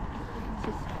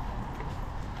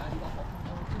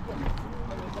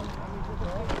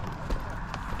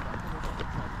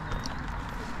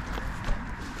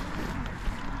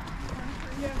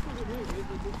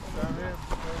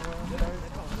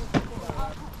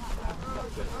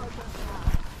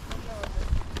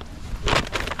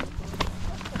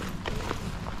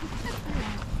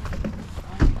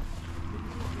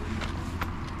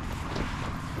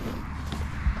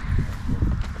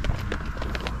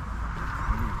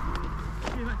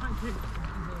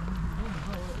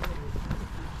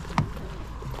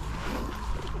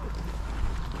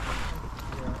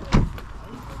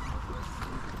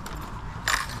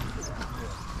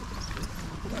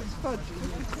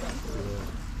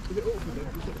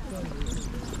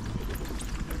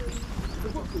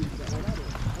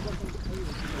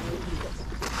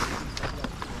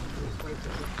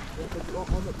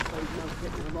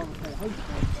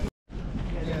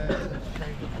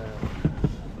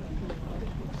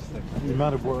 The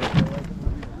amount of work.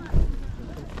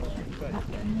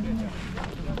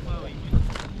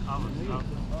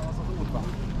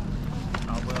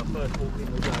 When I first walked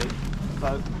in the day,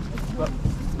 but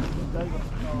they got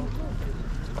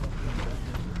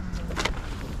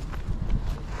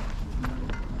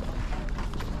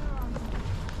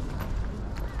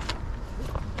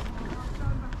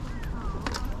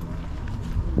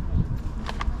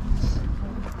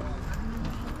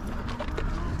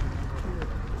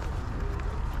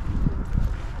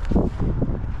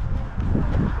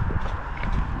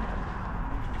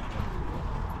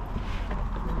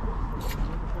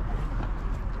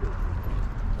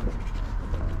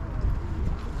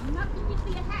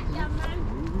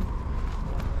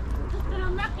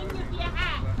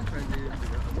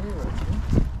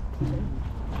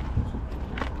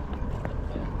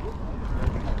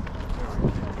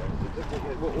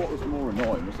What was more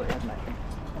annoying was they had no.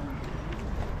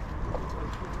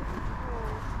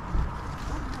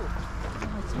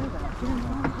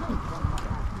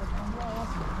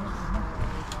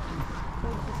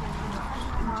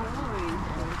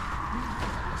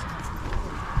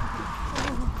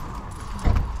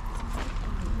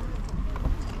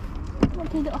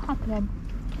 What's a little happening?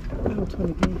 Oh,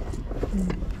 20p.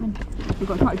 We've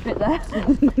got quite a bit there.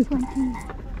 20, 30.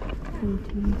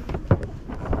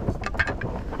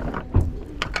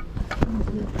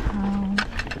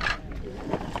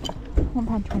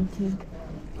 £1.20,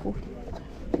 40,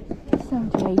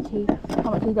 70, 80.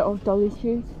 How much is that of dolly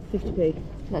shoes? 50p.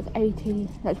 That's 80.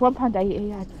 That's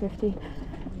 £1.80. Add 50.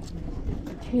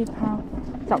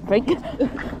 £2 something. £2.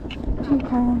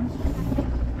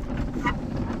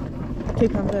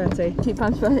 £2.30.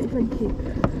 £2.30. Thank you.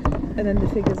 And then the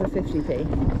figures are 50p.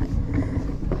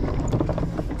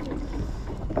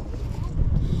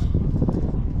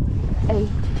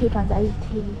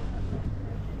 £2.80.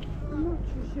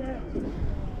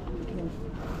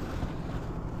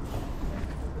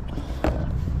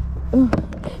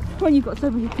 When you've got so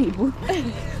many people.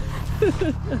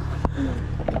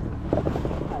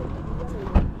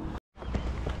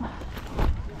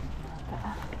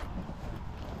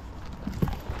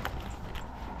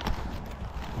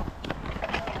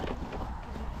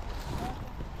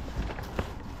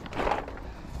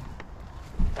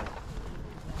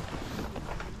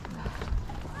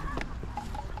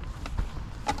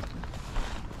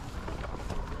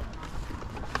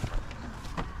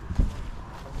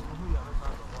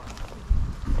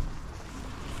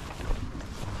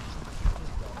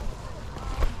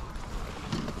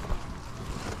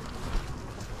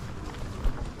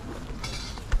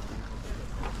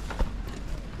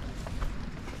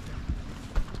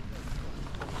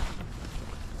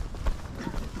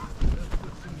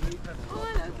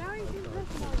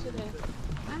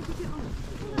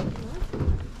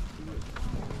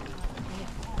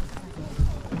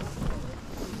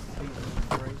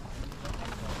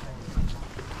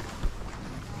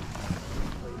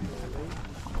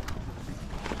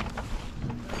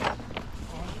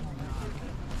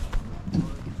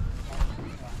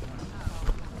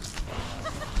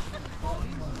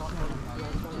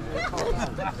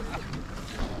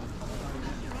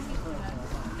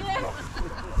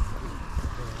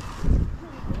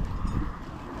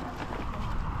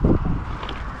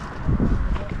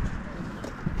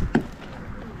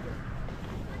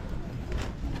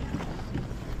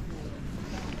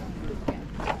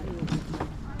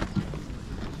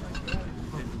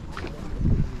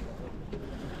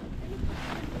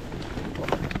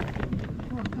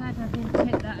 glad I didn't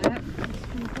take that out. It's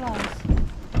from glass.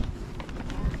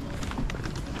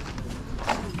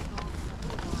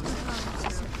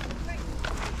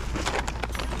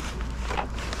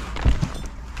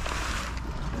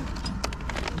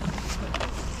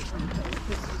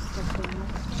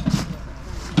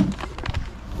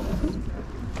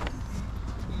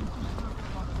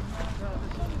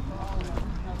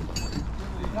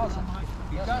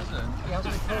 He doesn't. He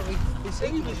hasn't carried. It's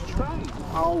in his tray.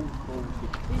 Oh,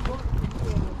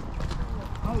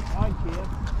 oh, thank you.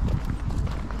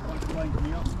 Thanks for waking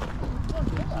me up.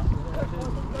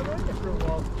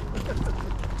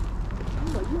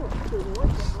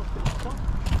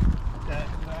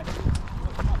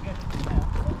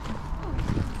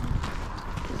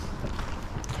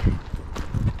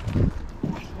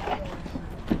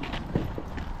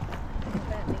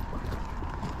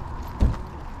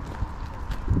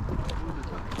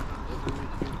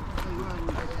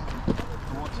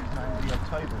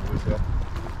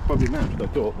 Probably matched, I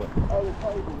thought, but. Oh, the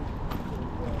table.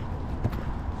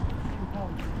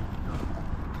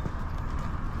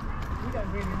 We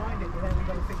don't really mind it, but then we've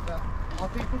got to think that are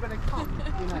people going to come,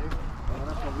 you know? Well,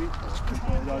 that's what we thought.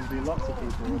 There's going to be lots of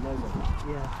people who know that.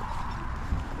 Yeah.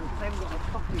 They've got a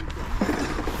coffee.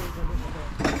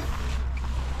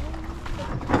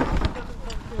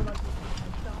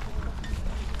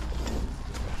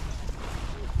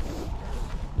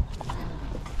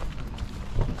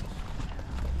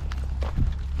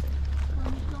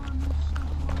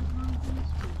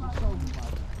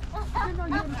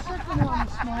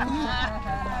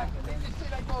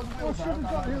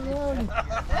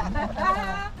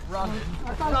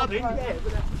 Running, yeah,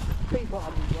 but people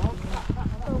haven't gone.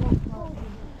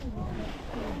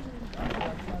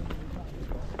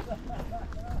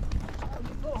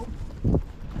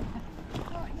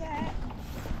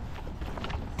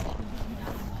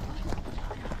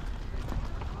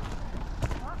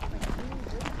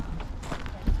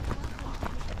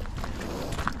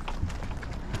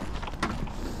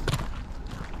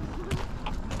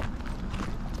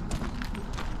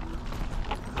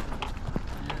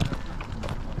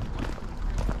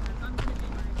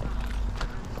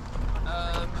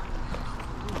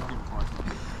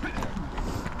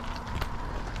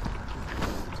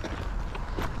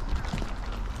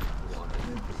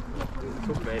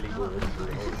 Barely warm.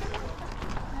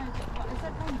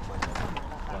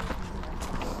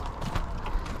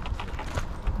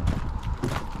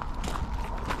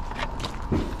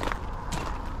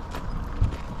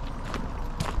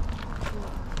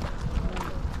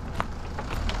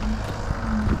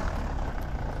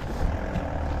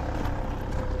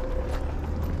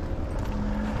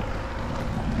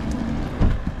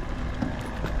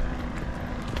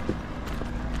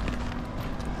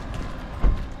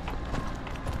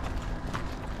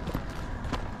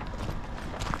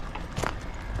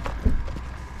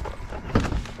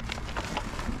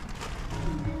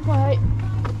 Right.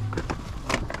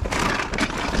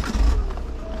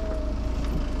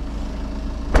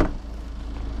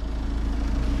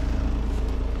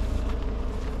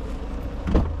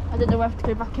 I don't know whether to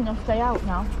go back in or stay out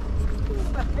now.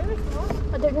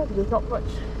 I don't know because there's not much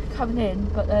coming in,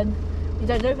 but then you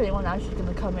don't know if anyone else is going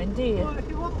to come in, do you? Well, if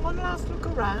you want one last look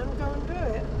around, go and do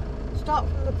it. Start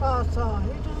from the far side.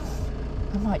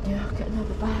 I might do. I'll get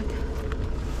another bag.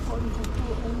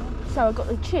 So I got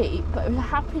the cheap, but it was a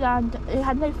Happy Land. It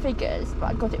had no figures, but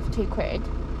I got it for £2.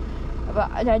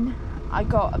 And then I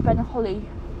got a Ben Holly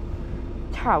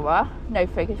tower, no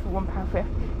figures, for £1.50.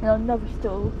 And on another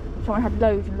stall, someone had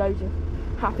loads and loads of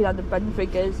Happy Land and Ben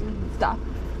figures and stuff.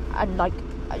 And like,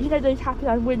 you know those Happy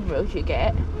Land windmills you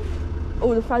get?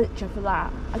 All the furniture for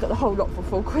that. I got the whole lot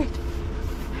for £4.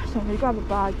 So I'm going to grab a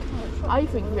bag. I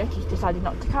think Ricky's decided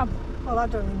not to come. Well, I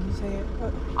don't think he's here,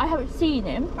 but I haven't seen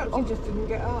him. perhaps he just didn't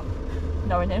get up.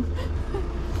 Knowing him.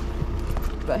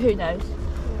 But who knows?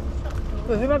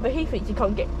 But remember, he thinks he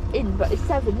can't get in, but it's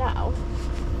 7 now.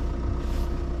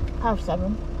 Half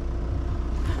 7.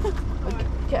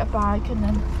 Get a bag and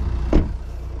then...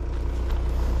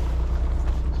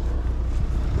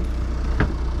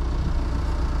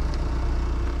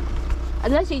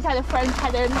 Unless he's had a friend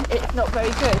tell him it's not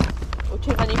very good, or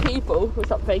too many people or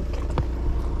something.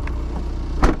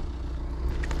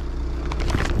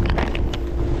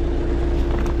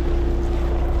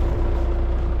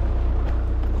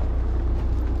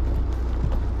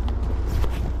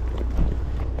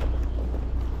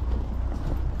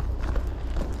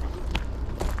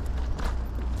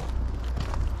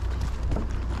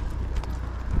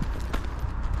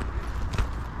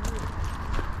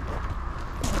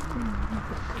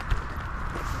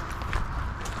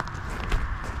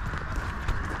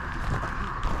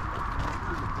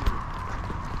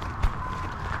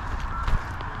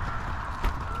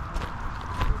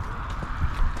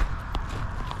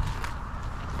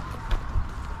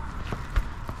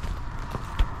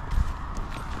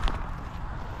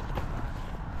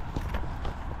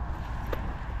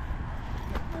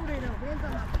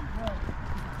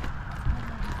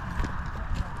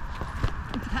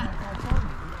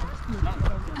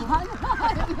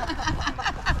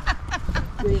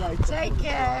 Take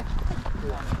care.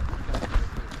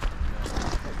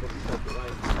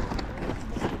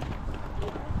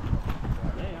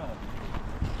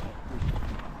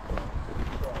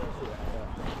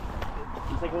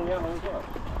 You take all the ammo as well?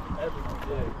 Everything,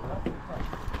 yeah.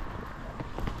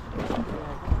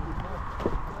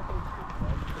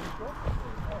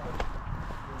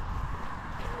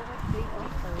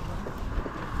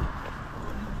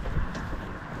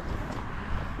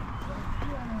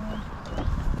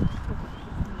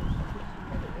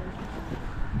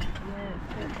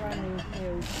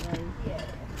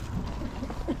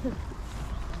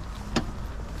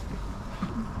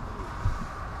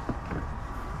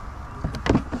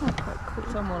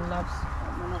 Someone loves.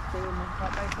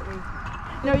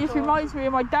 No, it just reminds me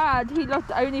of my dad. He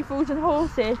loved Only Fools and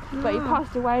Horses, but he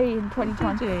passed away in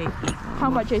 2020. How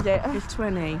much is it? It's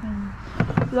 20.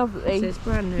 Lovely. So it's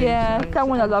brand new. Yeah, so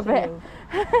someone I love it.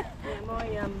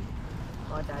 yeah,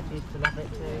 my dad used to love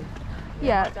it too.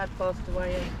 Yeah. My dad passed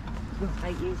away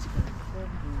 8 years ago.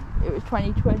 It was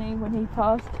 2020 when he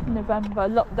passed, November,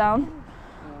 lockdown.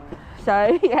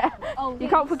 So, yeah, you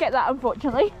can't forget that,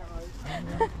 unfortunately.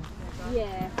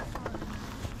 Yeah.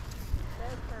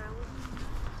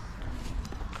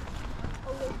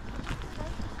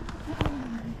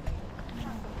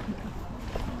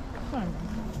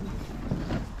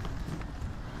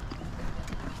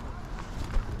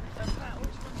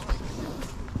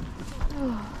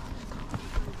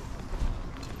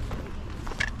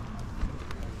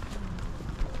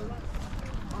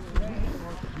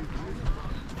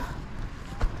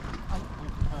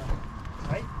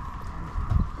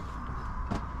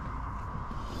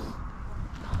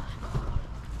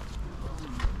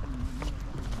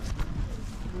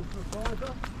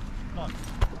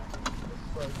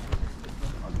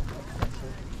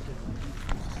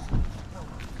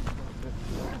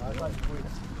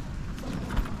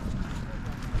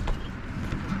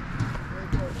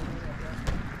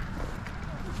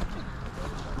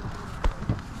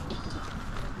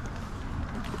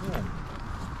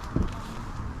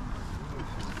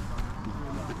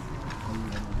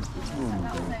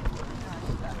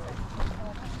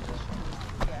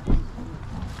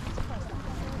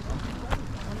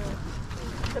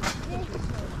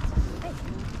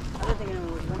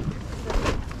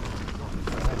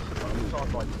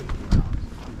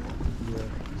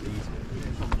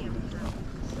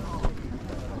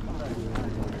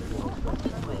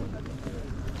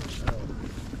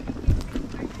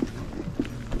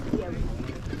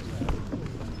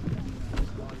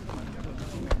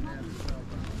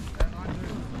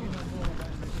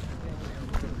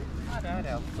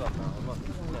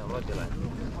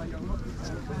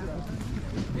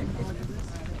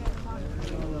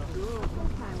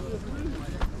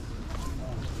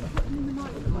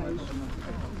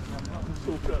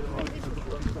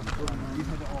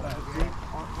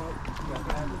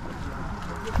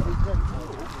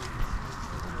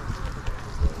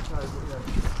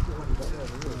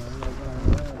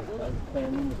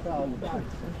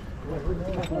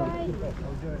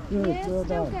 Yeah, still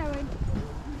going.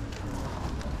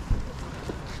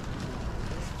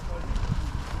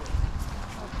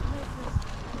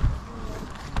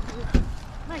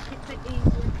 Make it a bit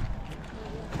easier.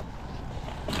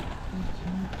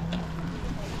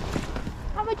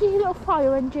 How much is your little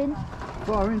fire engine?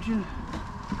 Fire engine,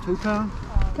 £2. Can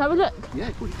I have a look? Yeah,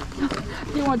 of course.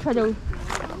 Do you want to try to...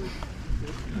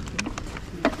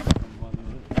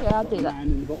 Yeah, I'll do that.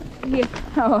 Yeah.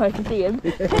 Oh, I can see him.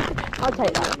 I'll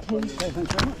take that. Okay,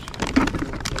 thanks very much.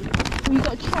 Well, you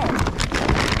got a check.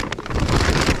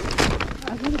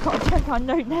 I've only got a check on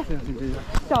note now.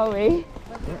 Sorry.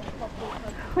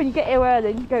 When you get here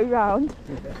early, you go round.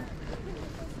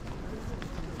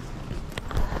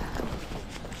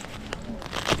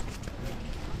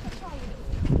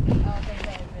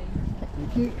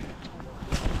 Thank you.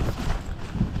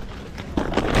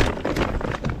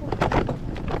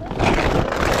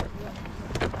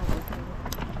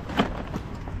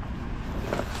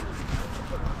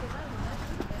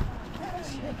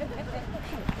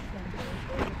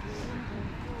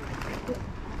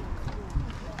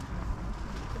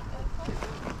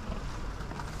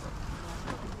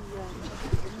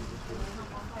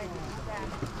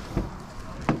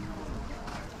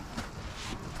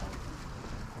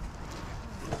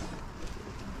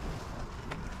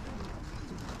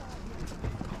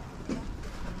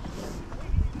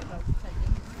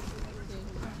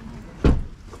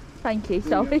 Thank you,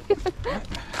 sorry.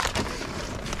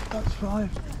 That's 5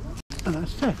 and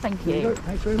that's 10. Thank There you. go.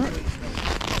 Thanks very much.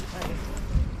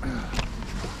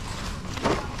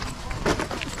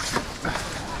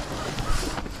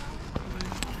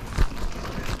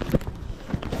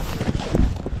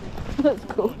 That's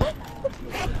cool.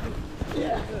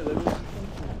 Yeah.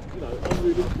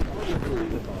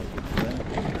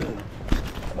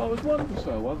 I was wondering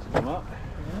so once come up.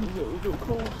 It was a little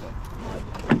closer.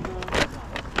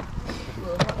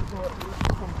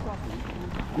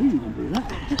 You can do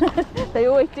that. They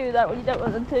always do that when you don't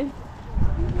want them to.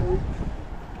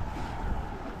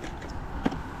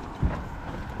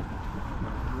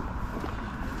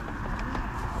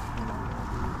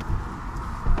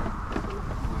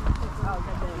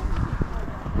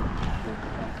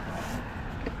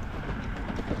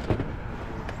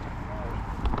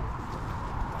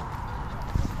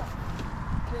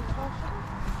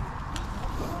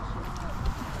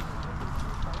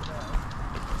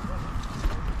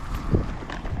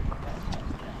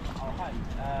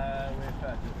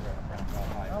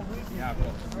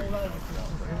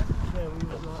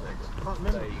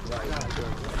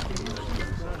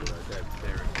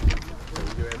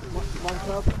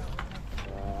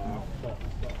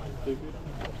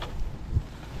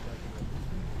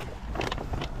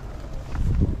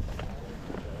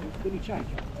 Did he change?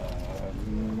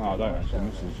 No, I don't actually.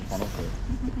 This is just one off it.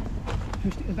 Can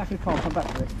you stick in the back of the car and come back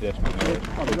with it? Yes, mate.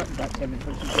 I'll be back in about 10 minutes.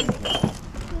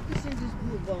 This is his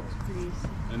blue box, please.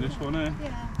 And this one here?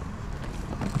 Yeah.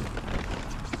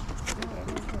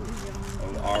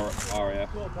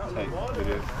 RAF tape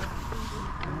video.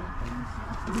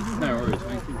 No worries,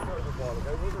 thank you.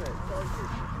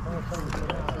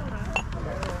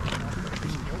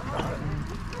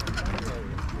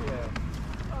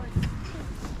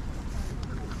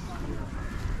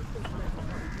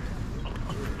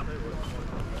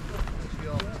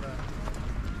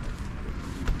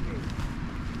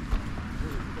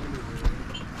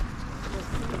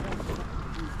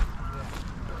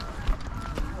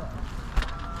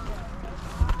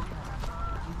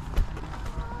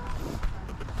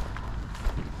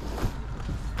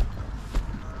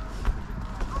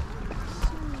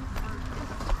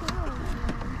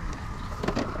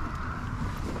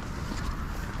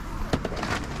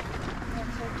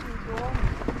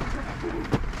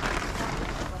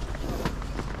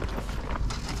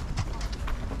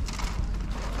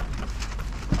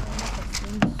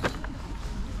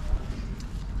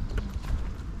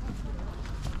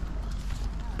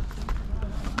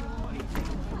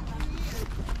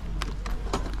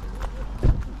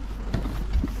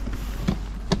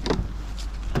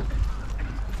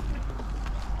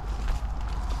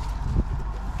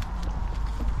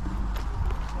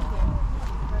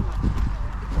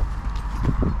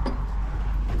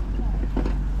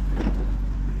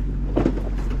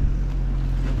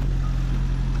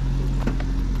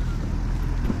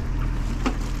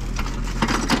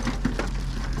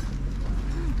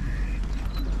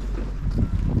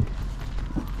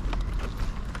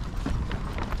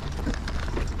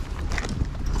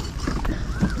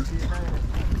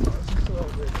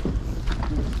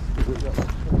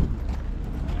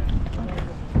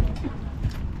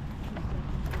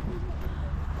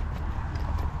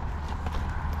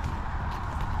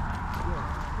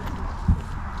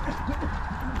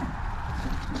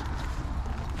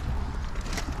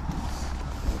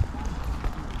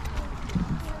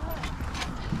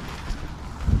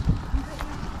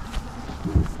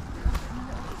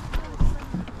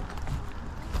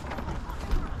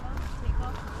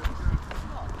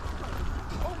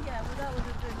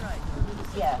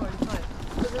 Yeah.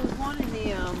 So there was one in the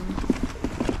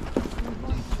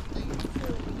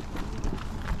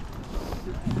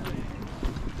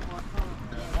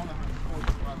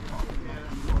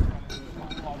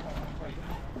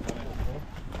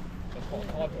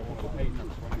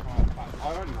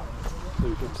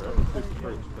Two different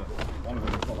groups, but one of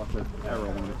them's got like an error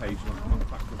on the page.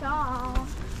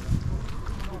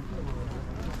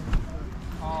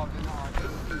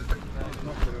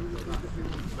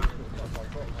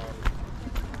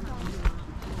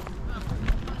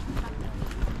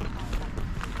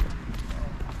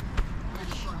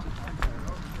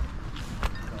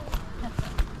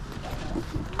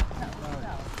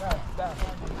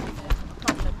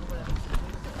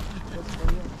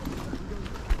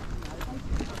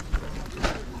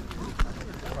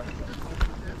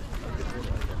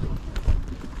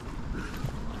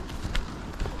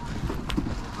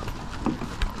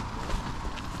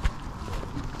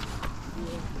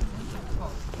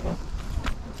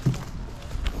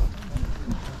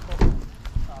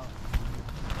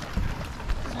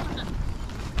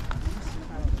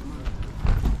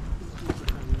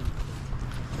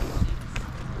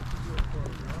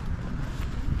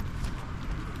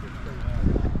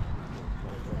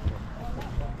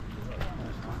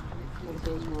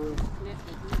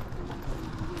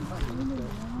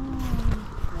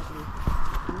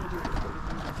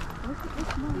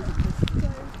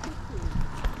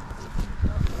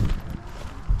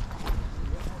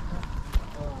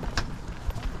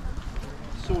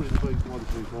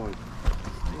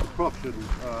 Prussian.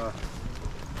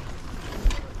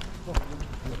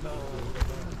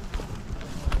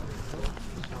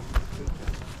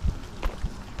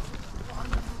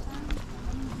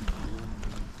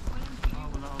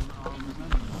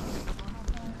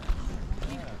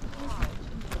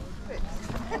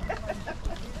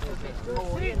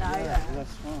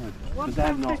 That's fine. But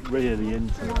they're not really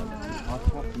into it. I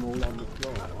put them all on the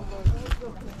floor.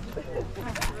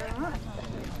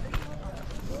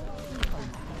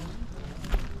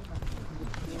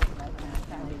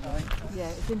 Yeah,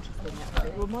 it's interesting actually.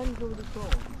 It reminds me of the floor.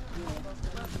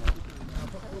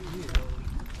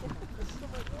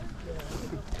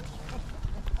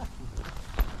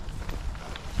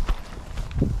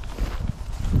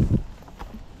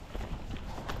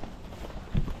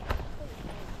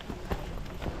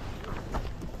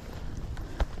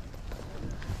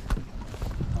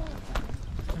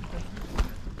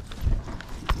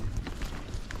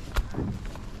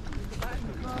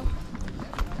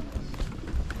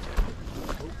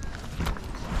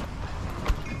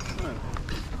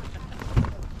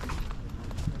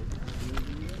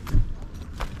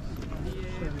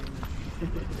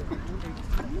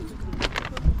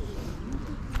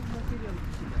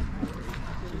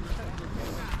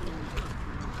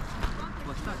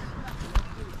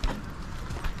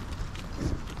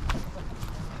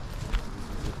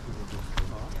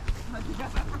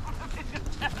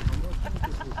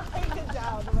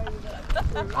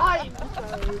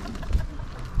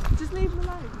 Just leave them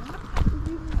alone.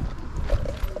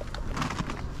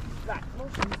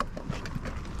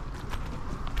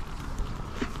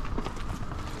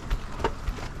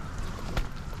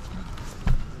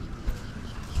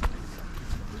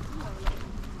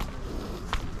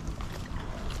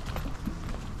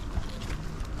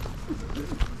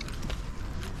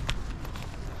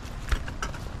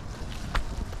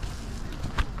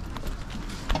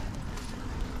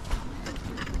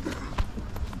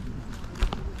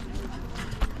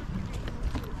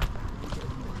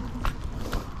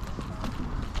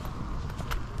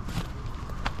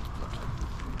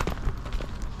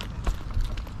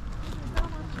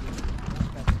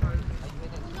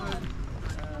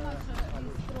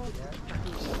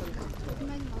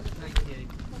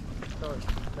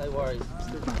 No worries.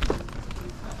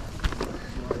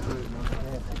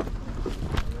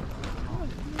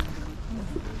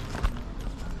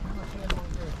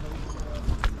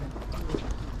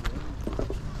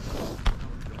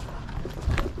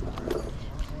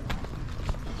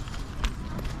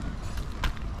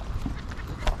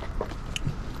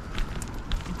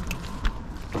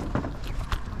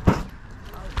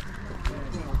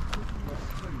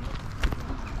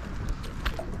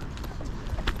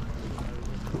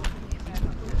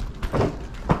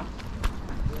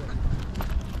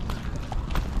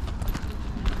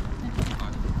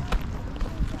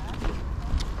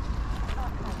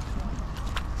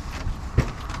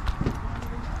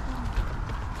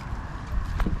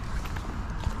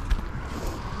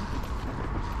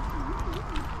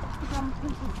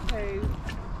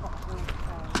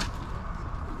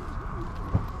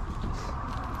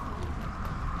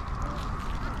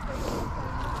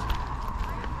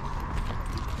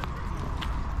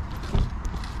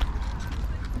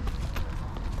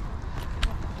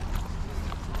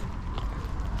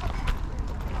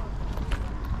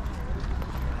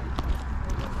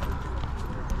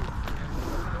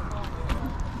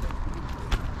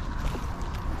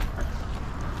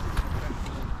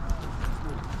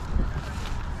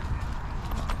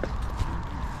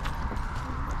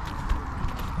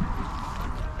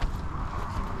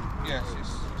 Yes,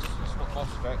 it's not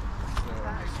Mosfet.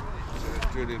 It's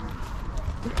drilling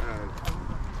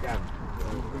Gam.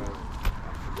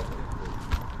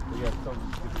 Yeah,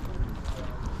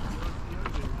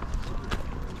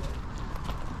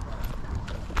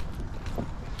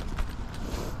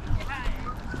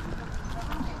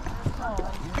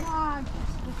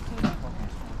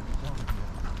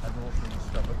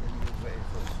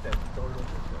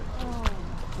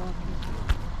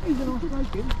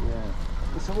 yeah.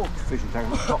 It's a walk fishing tank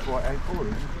on the top right hand corner,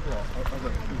 isn't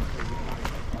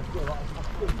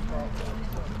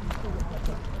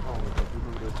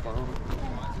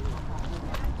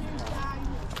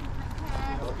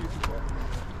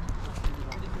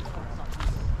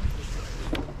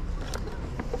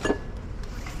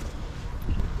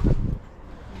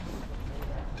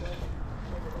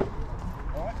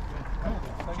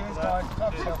Cheers guys,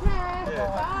 love yourself.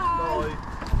 Bye.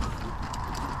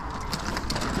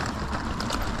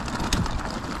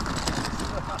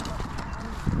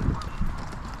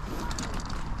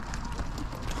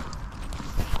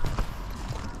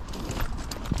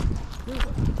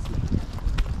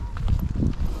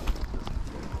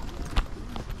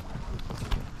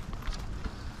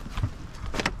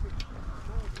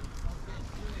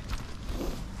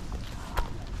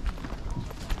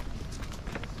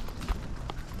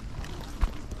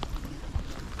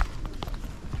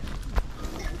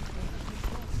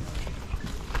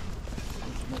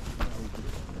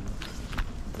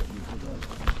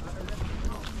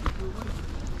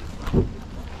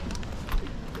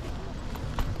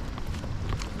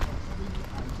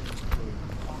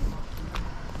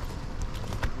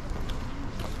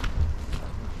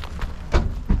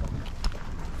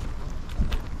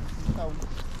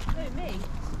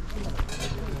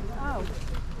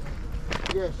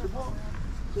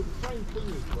 the same thing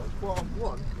is, what I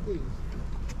want is,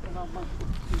 and I must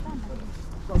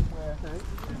somewhere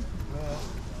where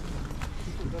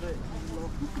people got it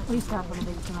We used to have one of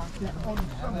these when I was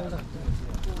little.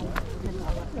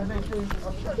 and then do,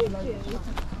 I'll show you later.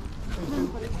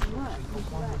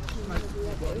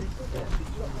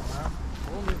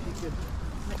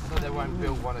 I know they won't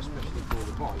build one especially for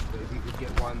the bike, but if you could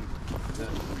get one that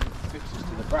fixes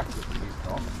to the bracket that you've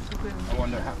got, I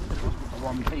wonder how,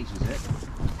 one piece is it?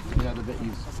 You know, the bit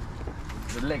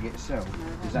the leg itself,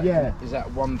 is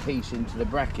that one piece into the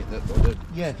bracket, the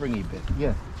springy bit?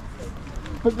 Yeah.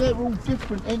 But they're all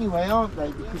different anyway, aren't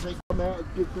they? Because they come out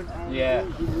at different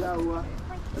angles, you lower,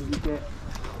 and you get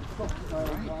softer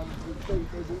ones,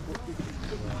 they've all got different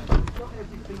not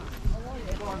everything.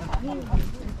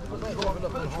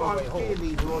 Gear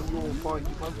leader on your bike,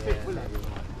 you won't fit, will it?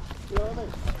 You know what I mean?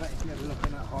 I bet if you have a look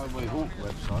at that Highway Hawk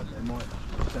website, they might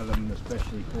sell them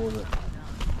especially for the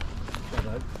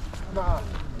Shadow.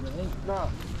 No.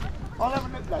 I'll have a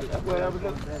look later. We'll have a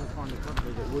look. They're the kind of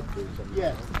company that would do something.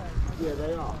 Yeah, yeah,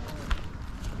 they are.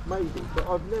 Maybe, but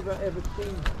I've never ever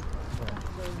seen.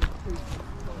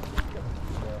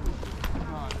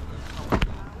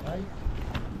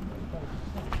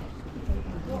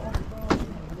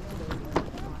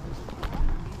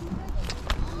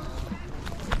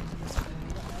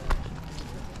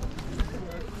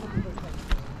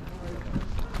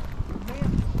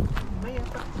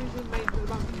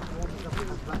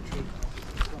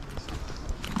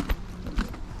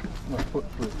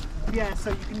 Yeah, so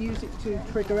you can use it to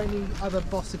trigger any other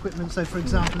Boss equipment. So for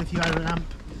example, if you have an amp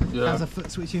has a foot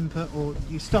switch input, or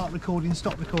you start recording,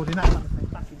 stop recording, that kind of thing,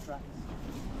 backing tracks.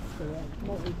 So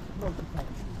multi-page.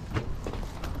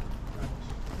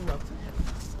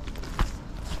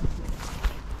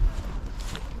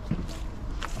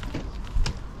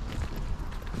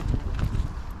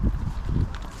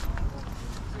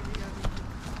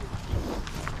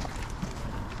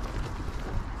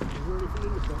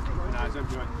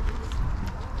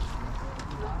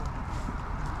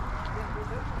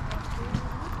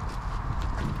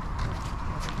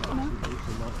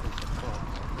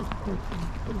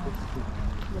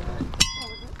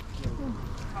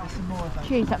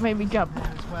 Jeez, that made me jump.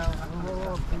 As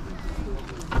well.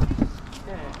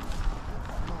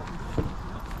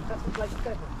 That's the Blake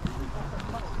 7.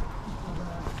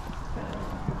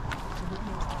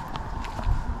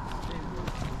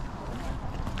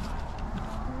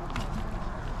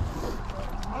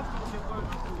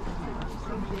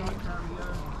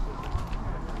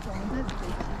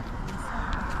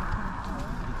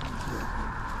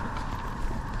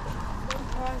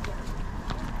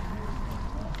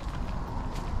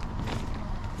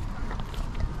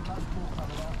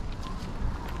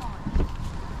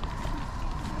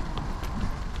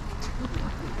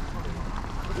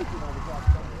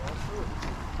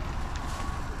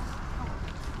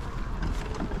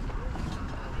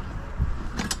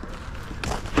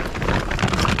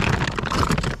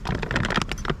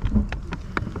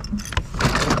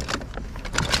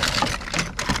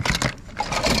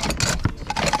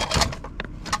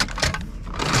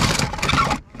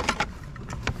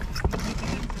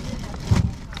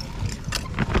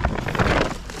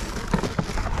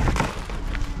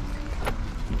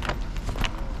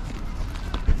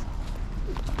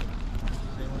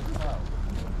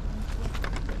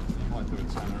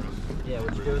 Yeah,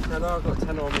 would you do a tenner? I've got a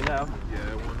tenner on me now.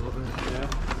 Yeah, one of them. Yeah.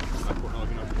 I've got not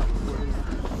enough to put in.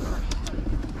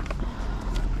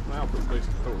 I'll put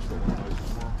decent thoughts for one of those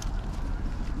as well.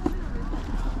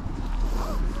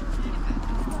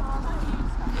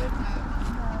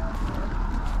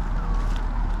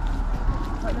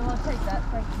 Right, no, I'll take that,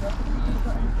 thank you. Have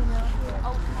got anything else?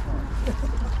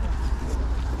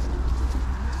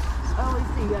 Oh, I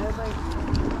see, yeah, thank you.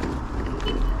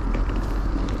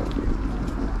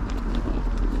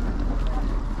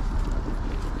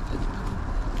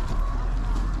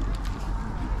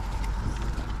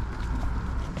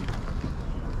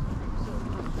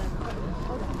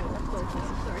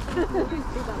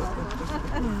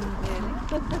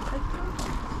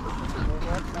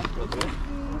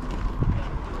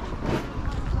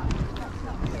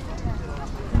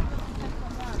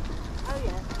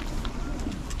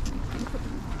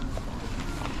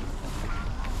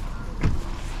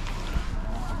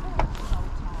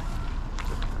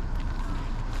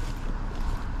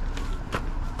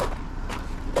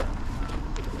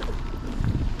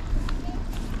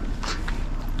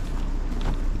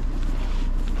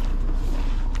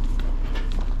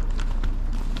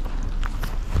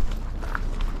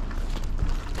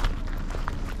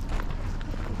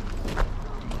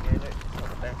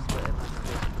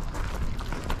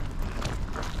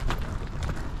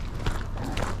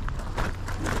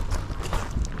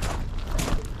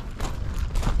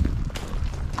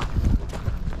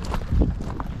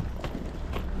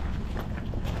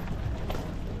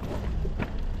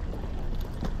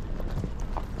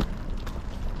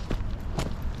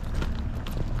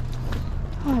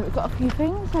 Right, we've got a few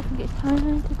things. I think it's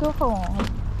time to go home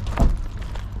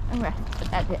and rest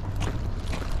and edit.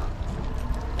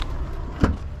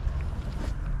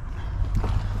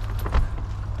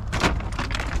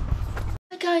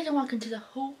 Hi guys, and welcome to the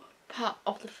whole part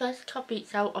of the first club beat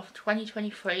sale of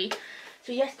 2023.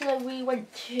 So yesterday we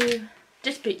went to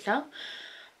this beat sale,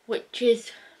 which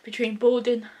is between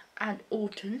Borden and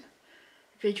Alton.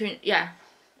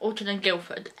 Alton and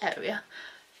Guildford area.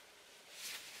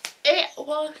 It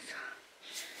was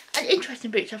an interesting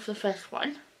boot sale for the first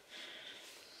one.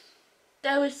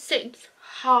 There was 6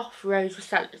 half rows of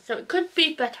sellers, so it could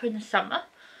be better in the summer,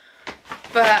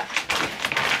 but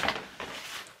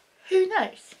who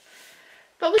knows.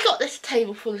 But we got this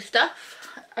table full of stuff,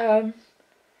 so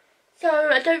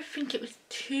I don't think it was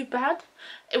too bad.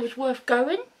 It was worth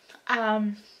going.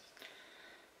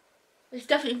 There's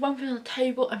definitely one thing on the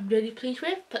table I'm really pleased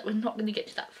with, but we're not going to get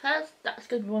to that first. That's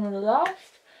going to be one of the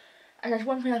last. And there's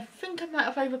one thing I think I might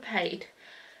have overpaid.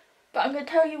 But I'm going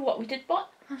to tell you what we did buy.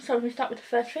 So I'm going to start with the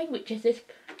first thing, which is this.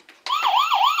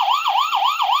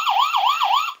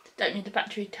 Don't need the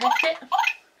battery to test it, because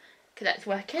that's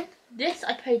working. This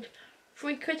I paid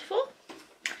 £3 for.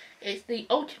 It's the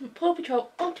Ultimate Paw Patrol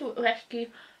Ultimate Rescue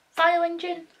Fire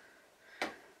Engine.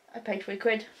 I paid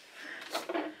 £3.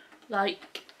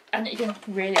 And it's in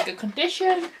really good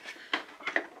condition.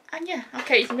 And yeah,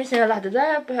 okay, it's missing a ladder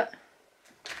there, but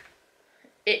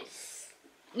it's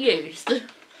used.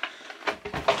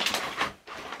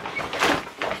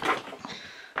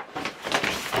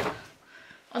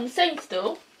 On the same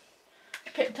stool,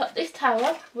 I picked up this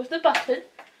tower with the button.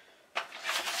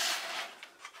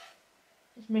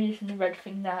 It's moving from the red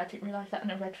thing there. I didn't realise that, and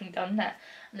the red thing down there.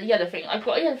 And the yellow thing. I've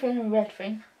got a yellow thing and a red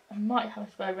thing. I might have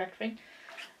a spare red thing.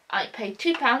 I paid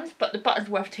 £2, but the button's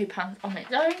worth £2 on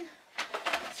its own.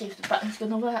 Let's see if the button's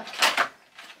going to work.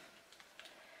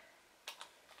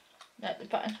 No, the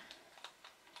button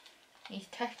needs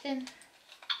testing.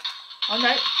 Oh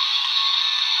no.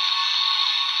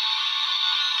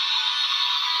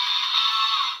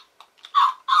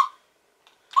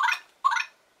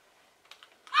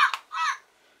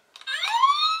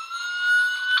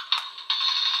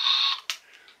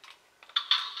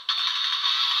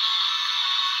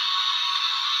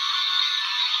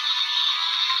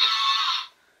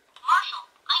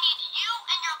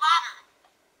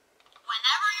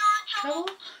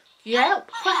 Yeah,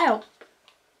 for help.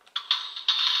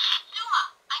 Zuma,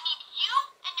 I need you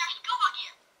and your scuba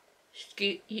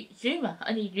gear. Zuma,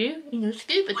 I need you and your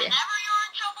scuba gear. Whenever you're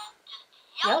in trouble, just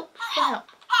yell for help.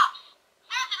 Pops,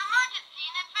 there's an emergency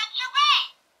in Adventure Bay.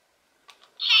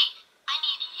 Chase, I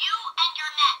need you and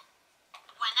your net.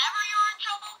 Whenever you're in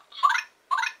trouble, just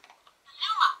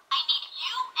Zuma, I need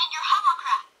you and your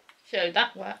hovercraft. So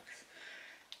that works.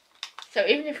 So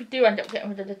even if we do end up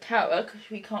getting rid of the tower, because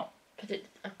we can't put it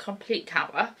a complete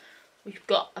tower, we've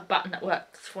got a button that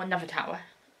works for another tower.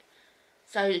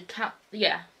 So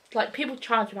yeah, like people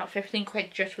charge about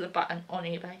 £15 just for the button on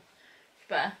eBay,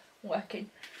 but working.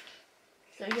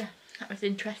 So yeah, that was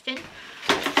interesting.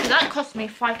 So that cost me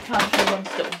 £5 for one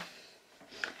stool.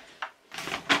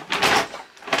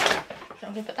 So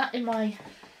I'm gonna put that in my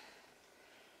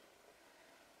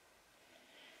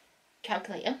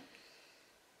calculator.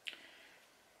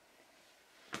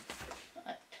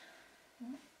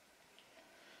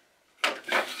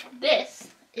 This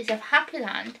is a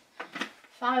Happyland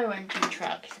fire engine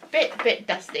truck. It's a bit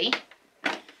dusty,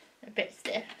 a bit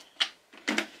stiff.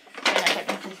 And I don't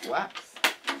know if this works.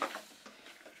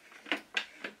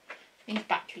 Needs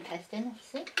battery testing,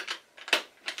 obviously.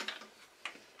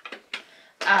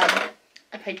 I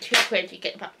paid £2. You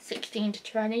get about 16 to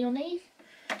 20 on these,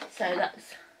 so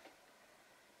that's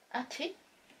a 2.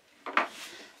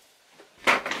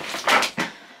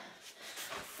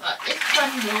 This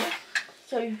bundle.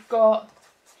 So you've got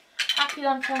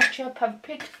Happyland furniture, Perfect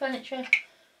Pig furniture,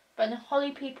 bundle of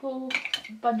Holly People,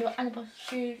 bundle of Annabelle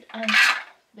shoes, and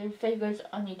the figures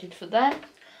I needed for them.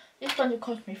 This bundle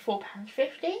cost me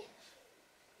 £4.50.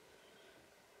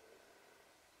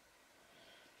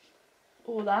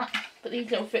 All that, but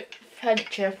these little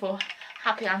furniture for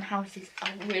Happyland houses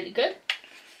are really good.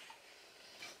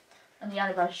 And the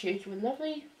Annabelle shoes were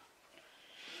lovely.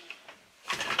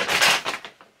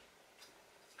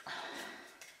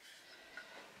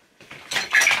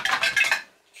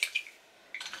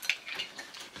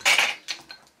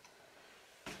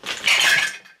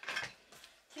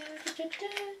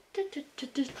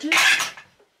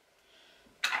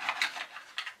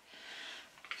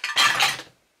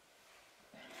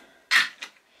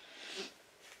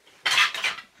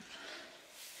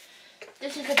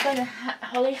 This is a Bella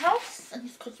Holly house, and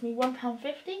this cost me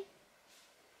 £1.50.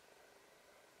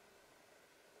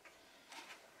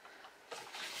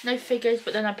 No figures,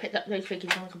 but then I picked up those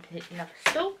figures on a completely another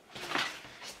store.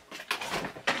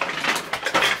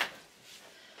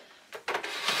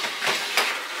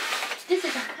 This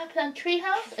is a Happyland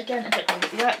Treehouse. Again, I don't know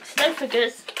if it works. No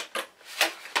figures.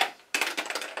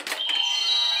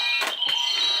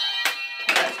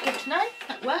 That's good to know.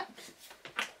 That works.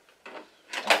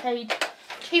 I paid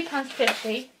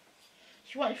 £2.50.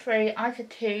 She wanted 3. I said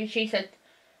 2. She said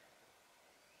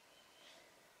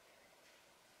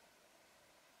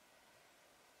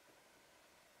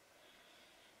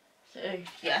so.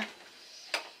 Yeah.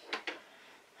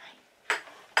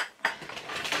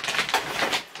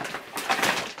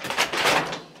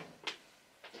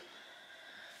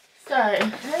 So,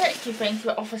 the next two things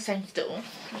were off the same store.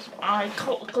 I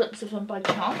caught a glimpse of them by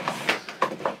chance.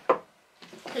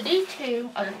 So these two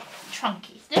are the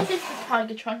Trunkies. This is the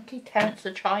Tiger Trunky, Terence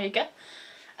the Tiger,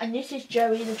 and this is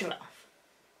Joey the Giraffe.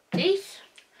 These,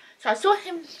 so I saw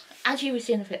him, as you were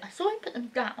seeing the video, I saw him put them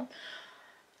down,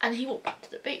 and he walked back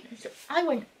to the boot. So I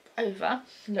went over,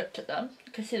 looked at them,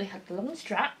 because see they had the long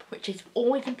strap, which is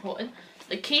always important,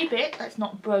 the key bit that's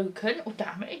not broken or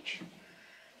damaged.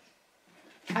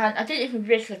 And I didn't even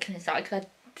risk looking inside because I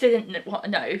didn't want to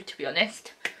know, to be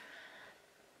honest.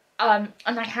 And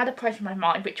I had a price in my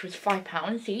mind, which was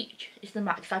 £5 each. Is the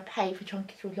max I pay for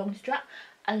Trunkies with long strap,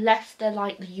 unless they're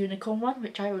like the unicorn one,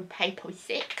 which I would pay probably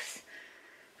 £6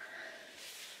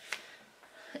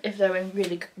 if they're in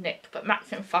really good nick, but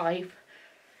maximum 5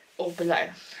 or below.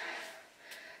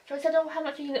 So I said, "Oh, how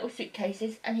much are your little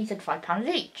suitcases?" And he said £5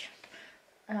 each.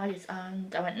 And I just I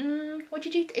went, "Would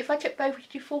you do if I took both? Would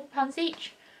you do £4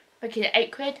 each?" Okay,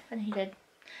 £8. And he said,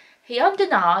 he ummed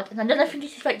and then I think he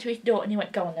spoke to his daughter and he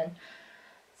went, "Go on then."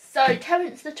 So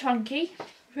Terence the Trunky,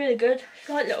 really good.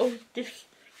 Slight little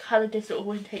colour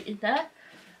disoriented in there.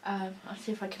 I'll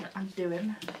see if I can undo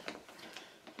him.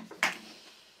 I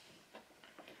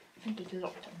think he's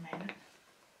locked at the moment.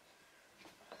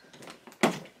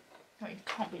 No, he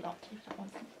can't be locked if that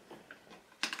wasn't.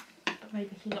 But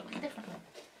maybe he looks differently.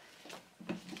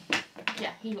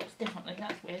 Yeah, he looks differently,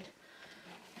 that's weird.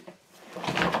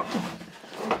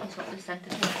 He's got the centre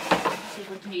key. Let's see if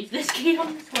we can use this key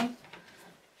on this one.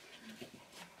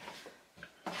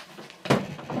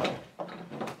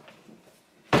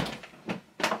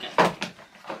 Okay.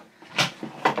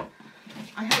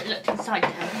 I haven't looked inside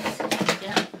Terence.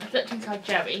 Yeah, I've looked inside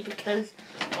Jerry because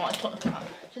I want to talk about.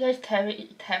 So there's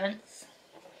Terence.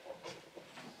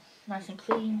 Nice and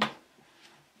clean.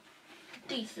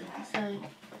 Decent, so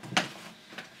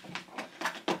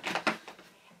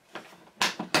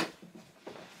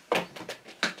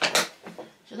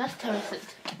that's Terence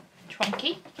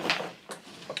Trunky.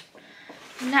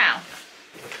 Now,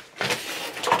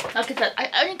 like I said, I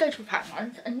only go to pattern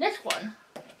ones, and this one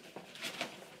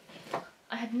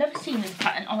I had never seen this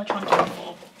pattern on a Trunky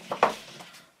before.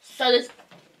 So there's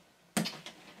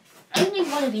only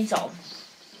one of these on.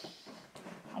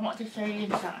 I want to show you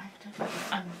inside.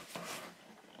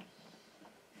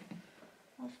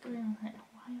 What's going on here?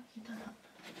 Why have you done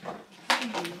that? I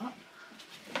can do that.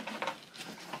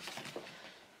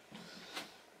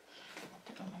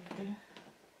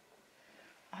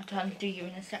 I'll try and do you in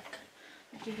a sec.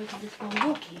 Let's see if we can just go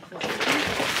walkie first.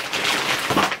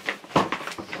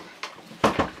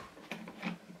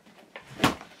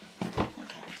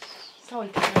 Okay. Sorry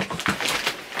guys.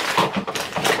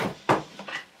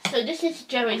 So this is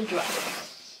Joey the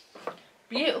Giraffe.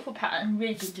 Beautiful pattern,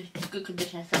 really good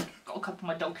condition. I think got a couple of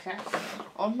my dog sets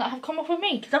on that have come off with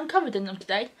me because I'm covered in them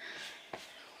today.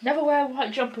 Never wear a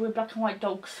white jumper with black and white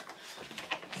dogs.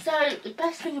 So the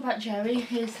best thing about Jerry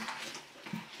is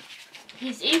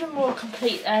he's even more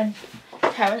complete than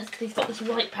Terence because he's got this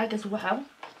white bag as well.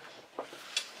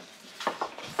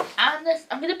 And this,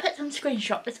 I'm going to put some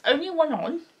screenshot. There's only one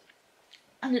on,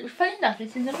 and it was funny enough,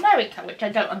 it's in America, which I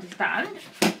don't understand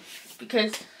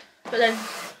because. But then,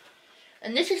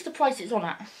 and this is the price it's on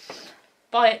at.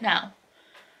 Buy it now.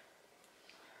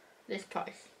 This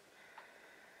price.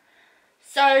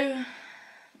 So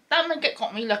that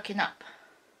got me looking up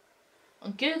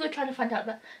on Google trying to find out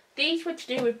that these were to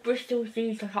do with Bristol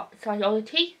Zoo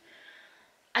Zoology,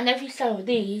 and every sale of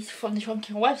these from the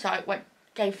Trunky website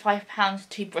gave £5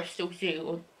 to Bristol Zoo.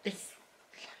 Or this,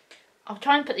 I'll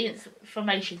try and put the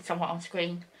information somewhere on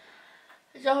screen.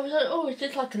 So I was like, oh, is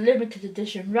this like a limited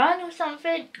edition run or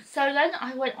something? So then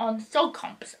I went on Sold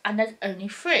Comps, and there's only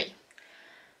 3.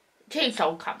 2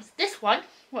 Sold Comps. This one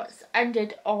was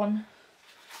ended on,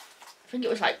 I think it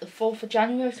was like the 4th of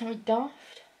January or something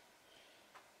daft.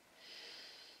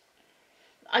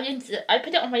 I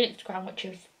put it on my Instagram, which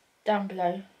is down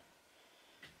below.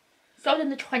 Sold on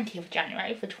the 20th of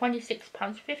January for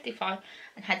 £26.55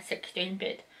 and had 16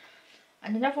 bid.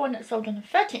 And another one that sold on the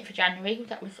 13th of January,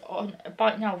 that was on a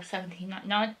Bike Now of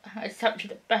 £17.99, has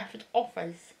accepted Bedford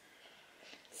offers.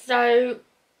 So,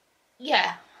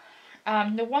 yeah,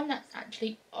 the one that's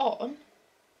actually on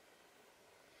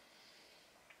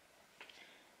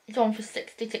is on for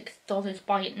 $66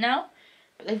 Buy It Now,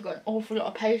 but they've got an awful lot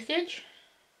of postage.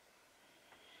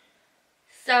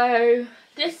 So,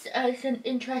 this is an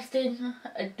interesting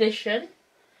addition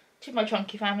to my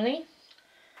chunky family.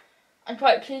 I'm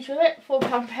quite pleased with it.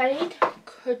 £4 paid.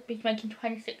 Could be making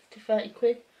 26 to 30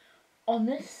 quid on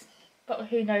this, but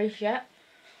who knows yet.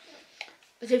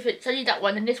 But if it's only that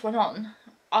one and this one on,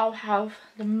 I'll have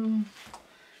the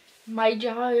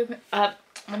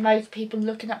most people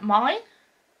looking at mine.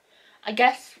 I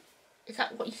guess, is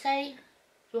that what you say?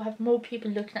 You'll have more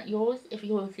people looking at yours if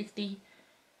yours is the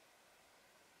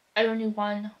only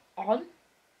one on.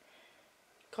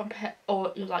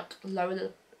 Or you're like lower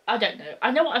the, I don't know.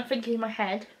 I know what I'm thinking in my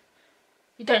head.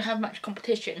 You don't have much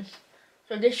competition,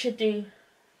 so this should do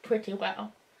pretty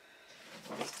well.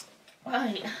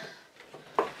 Right.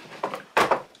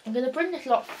 I'm going to bring this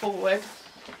lot forward.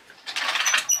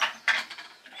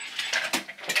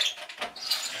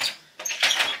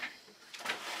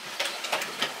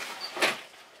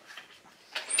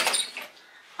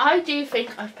 I do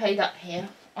think I've paid up here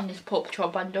on this Paw Patrol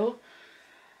bundle,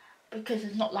 because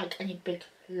there's not like any big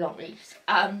lorries.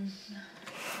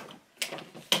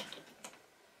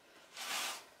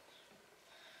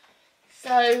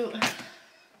 So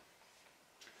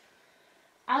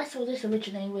I saw this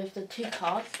originally with the two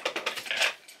cars,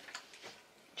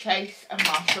 Chase and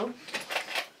Marshall.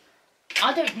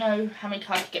 I don't know how many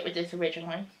cars to get with this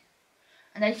originally.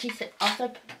 And then she said,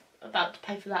 after about to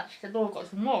pay for that, she said, oh, I've got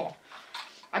some more.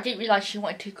 I didn't realise she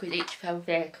wanted £2 each per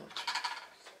vehicle.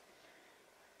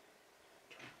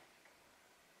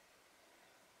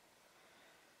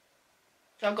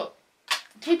 So I got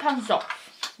 £2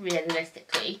 off,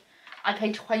 realistically. I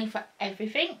paid 20 for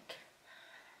everything,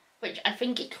 which I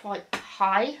think is quite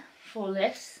high for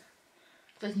this.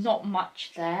 There's not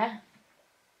much there.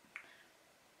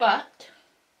 But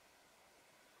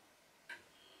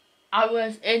I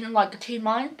was in like a two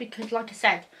mind, because like I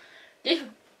said, this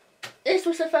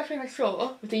was the first thing I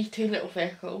saw with these two little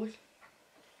vehicles.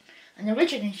 And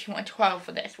originally she wanted 12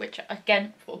 for this, which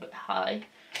again thought a bit high.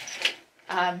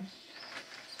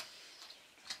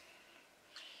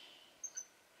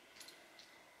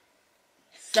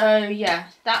 So yeah,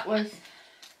 that was,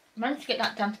 managed to get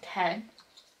that down to 10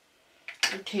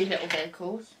 with two little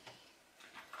vehicles.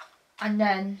 And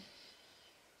then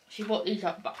she bought these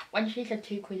up, but when she said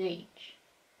 £2 each,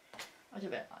 I was a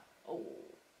bit like, oh,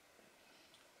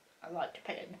 I like to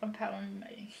pay £1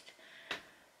 most.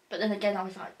 But then again I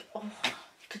was like, oh,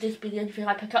 could this be the only thing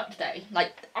I pick up today?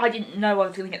 Like, I didn't know I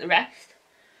was going to get the rest.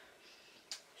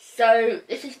 So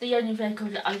this is the only vehicle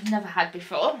that I've never had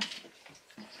before.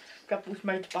 Rebel's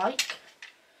motorbike.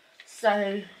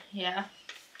 So yeah,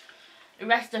 the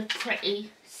rest are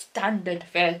pretty standard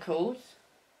vehicles,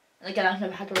 and again I've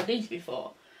never had one of these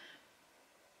before.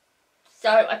 So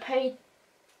I paid,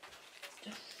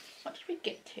 what did we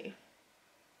get to?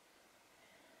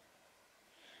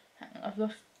 Hang on, I've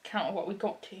lost count of what we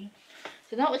got to.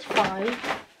 So that was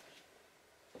 5,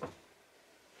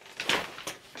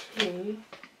 2,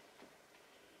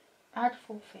 add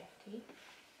 450.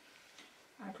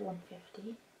 Add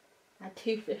 150, add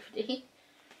 250,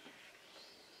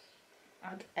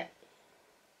 add 8.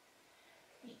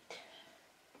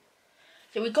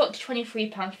 So we got to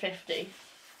 £23.50.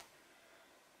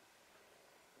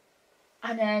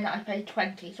 And then I paid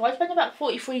 20. So I spent about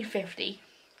 £43.50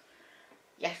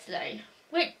 yesterday.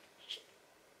 Which,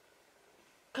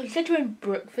 considering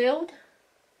Brookfield,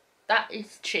 that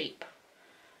is cheap.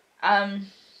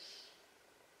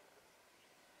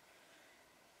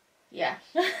 Yeah.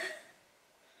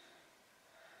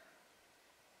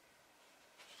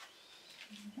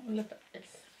 Look at this.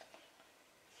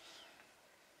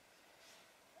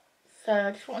 So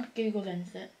I just want to Google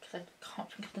Lens it, because I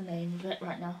can't think of the name of it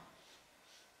right now.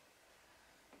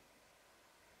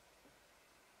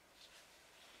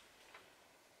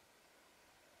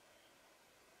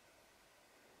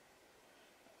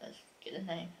 Let's get the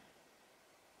name.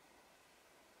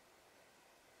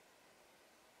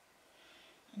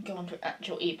 Go on to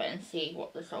actual eBay and see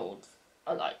what the solds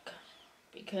are like,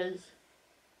 because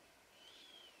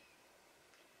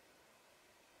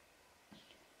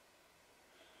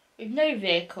with no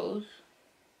vehicles,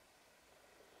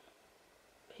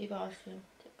 people are still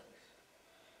ridiculous.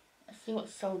 Let's see what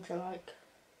solds are like,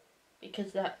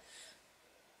 because that's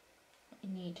what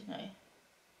you need to know.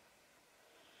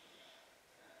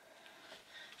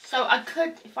 So I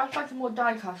could, if I find some more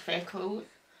die-cast vehicles,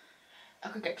 I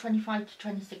could get 25 to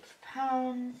 26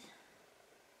 pounds.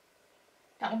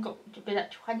 That one got to bid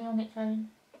at 20 on its own.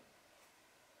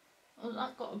 Well,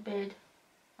 that's got a bid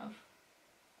of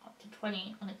up to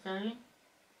 20 on its own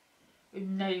with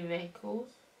no vehicles.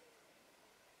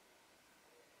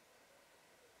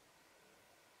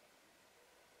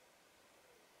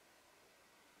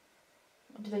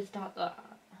 What did they start that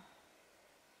at?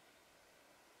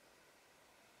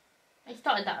 They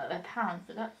started that at £1,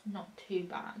 so that's not too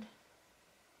bad.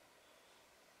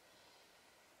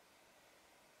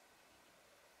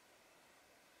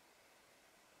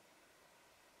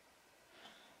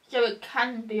 So it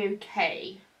can be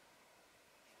okay.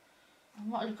 I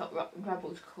want to look up what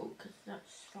Rebel's called because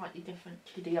that's slightly different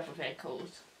to the other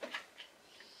vehicles.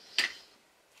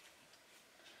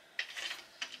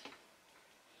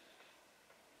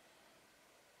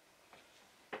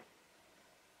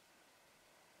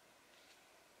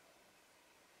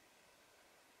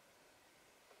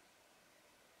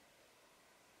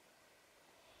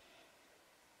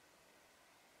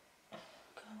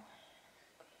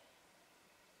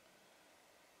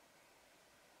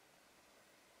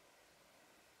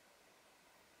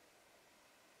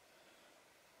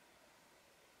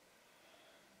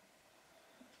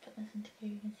 Listen to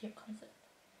you and see what comes up.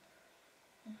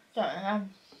 So I'm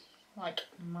like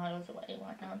miles away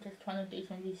right now, just trying to do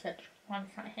some research while I'm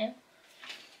sat here.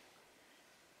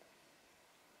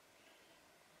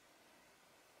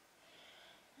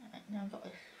 Right, now I've got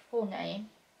his full name.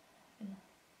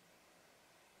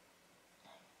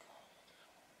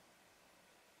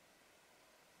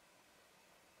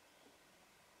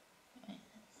 Right,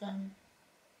 let's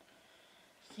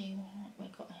see what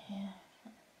we got here.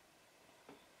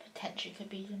 Potentially could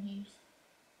be the news.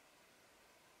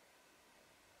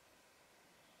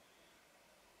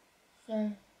 So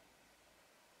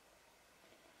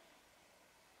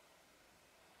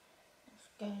let's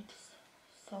go to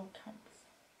Soul Camps.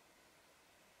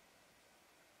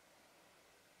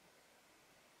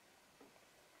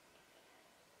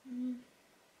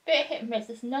 Bit hit and miss.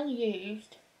 There's none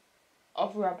used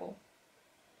of Rebel,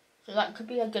 so that could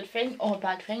be a good thing or a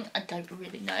bad thing. I don't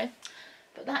really know.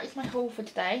 But that is my haul for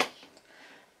today.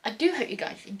 I do hope you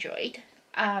guys enjoyed.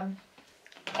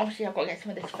 Obviously I've got to get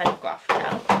some of this photograph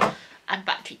out and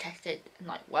battery test it and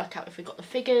like work out if we got the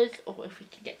figures or if we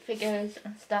can get figures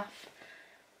and stuff.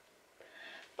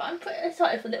 But I'm pretty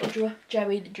excited for little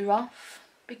Joey the giraffe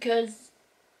because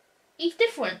he's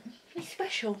different, he's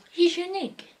special, he's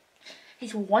unique,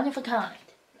 he's one of a kind.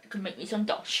 That could make me some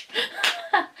dosh.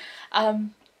 I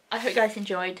hope you guys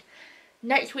enjoyed.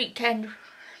 Next weekend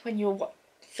when you'll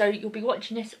be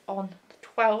watching this on the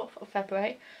 12th of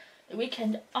February. The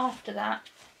weekend after that,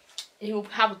 you'll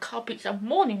have a car pizza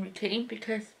morning routine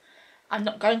because I'm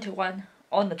not going to one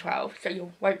on the 12th, so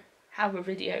you won't have a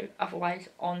video otherwise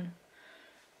on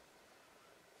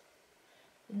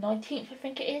the 19th, I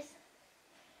think it is.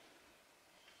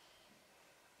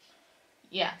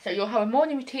 Yeah, so you'll have a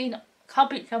morning routine, car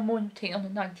pizza morning routine on the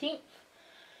 19th.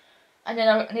 And then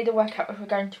I need to work out if we're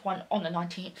going to one on the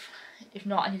 19th. If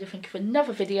not, I need to think of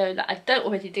another video that I don't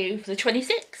already do for the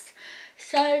 26th.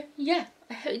 So, yeah,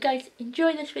 I hope you guys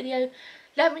enjoyed this video.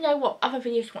 Let me know what other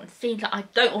videos you want to see that I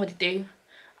don't already do.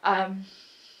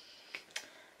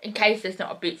 In case there's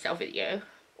not a boot sale video.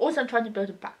 Also, I'm trying to build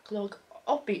a backlog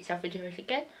of boot sale videos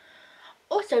again.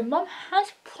 Also, Mum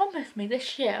has promised me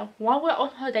this year, while we're on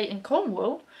holiday in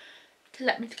Cornwall, to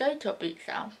let me go to a boot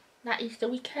sale. That is the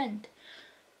weekend.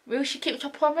 Will she keep her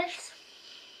promise?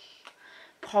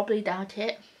 Probably doubt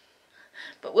it.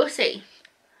 But we'll see.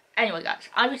 Anyway guys,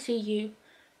 I will see you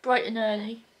bright and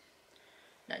early.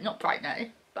 No, not bright and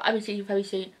early. But I will see you very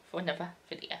soon for another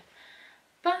video.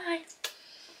 Bye!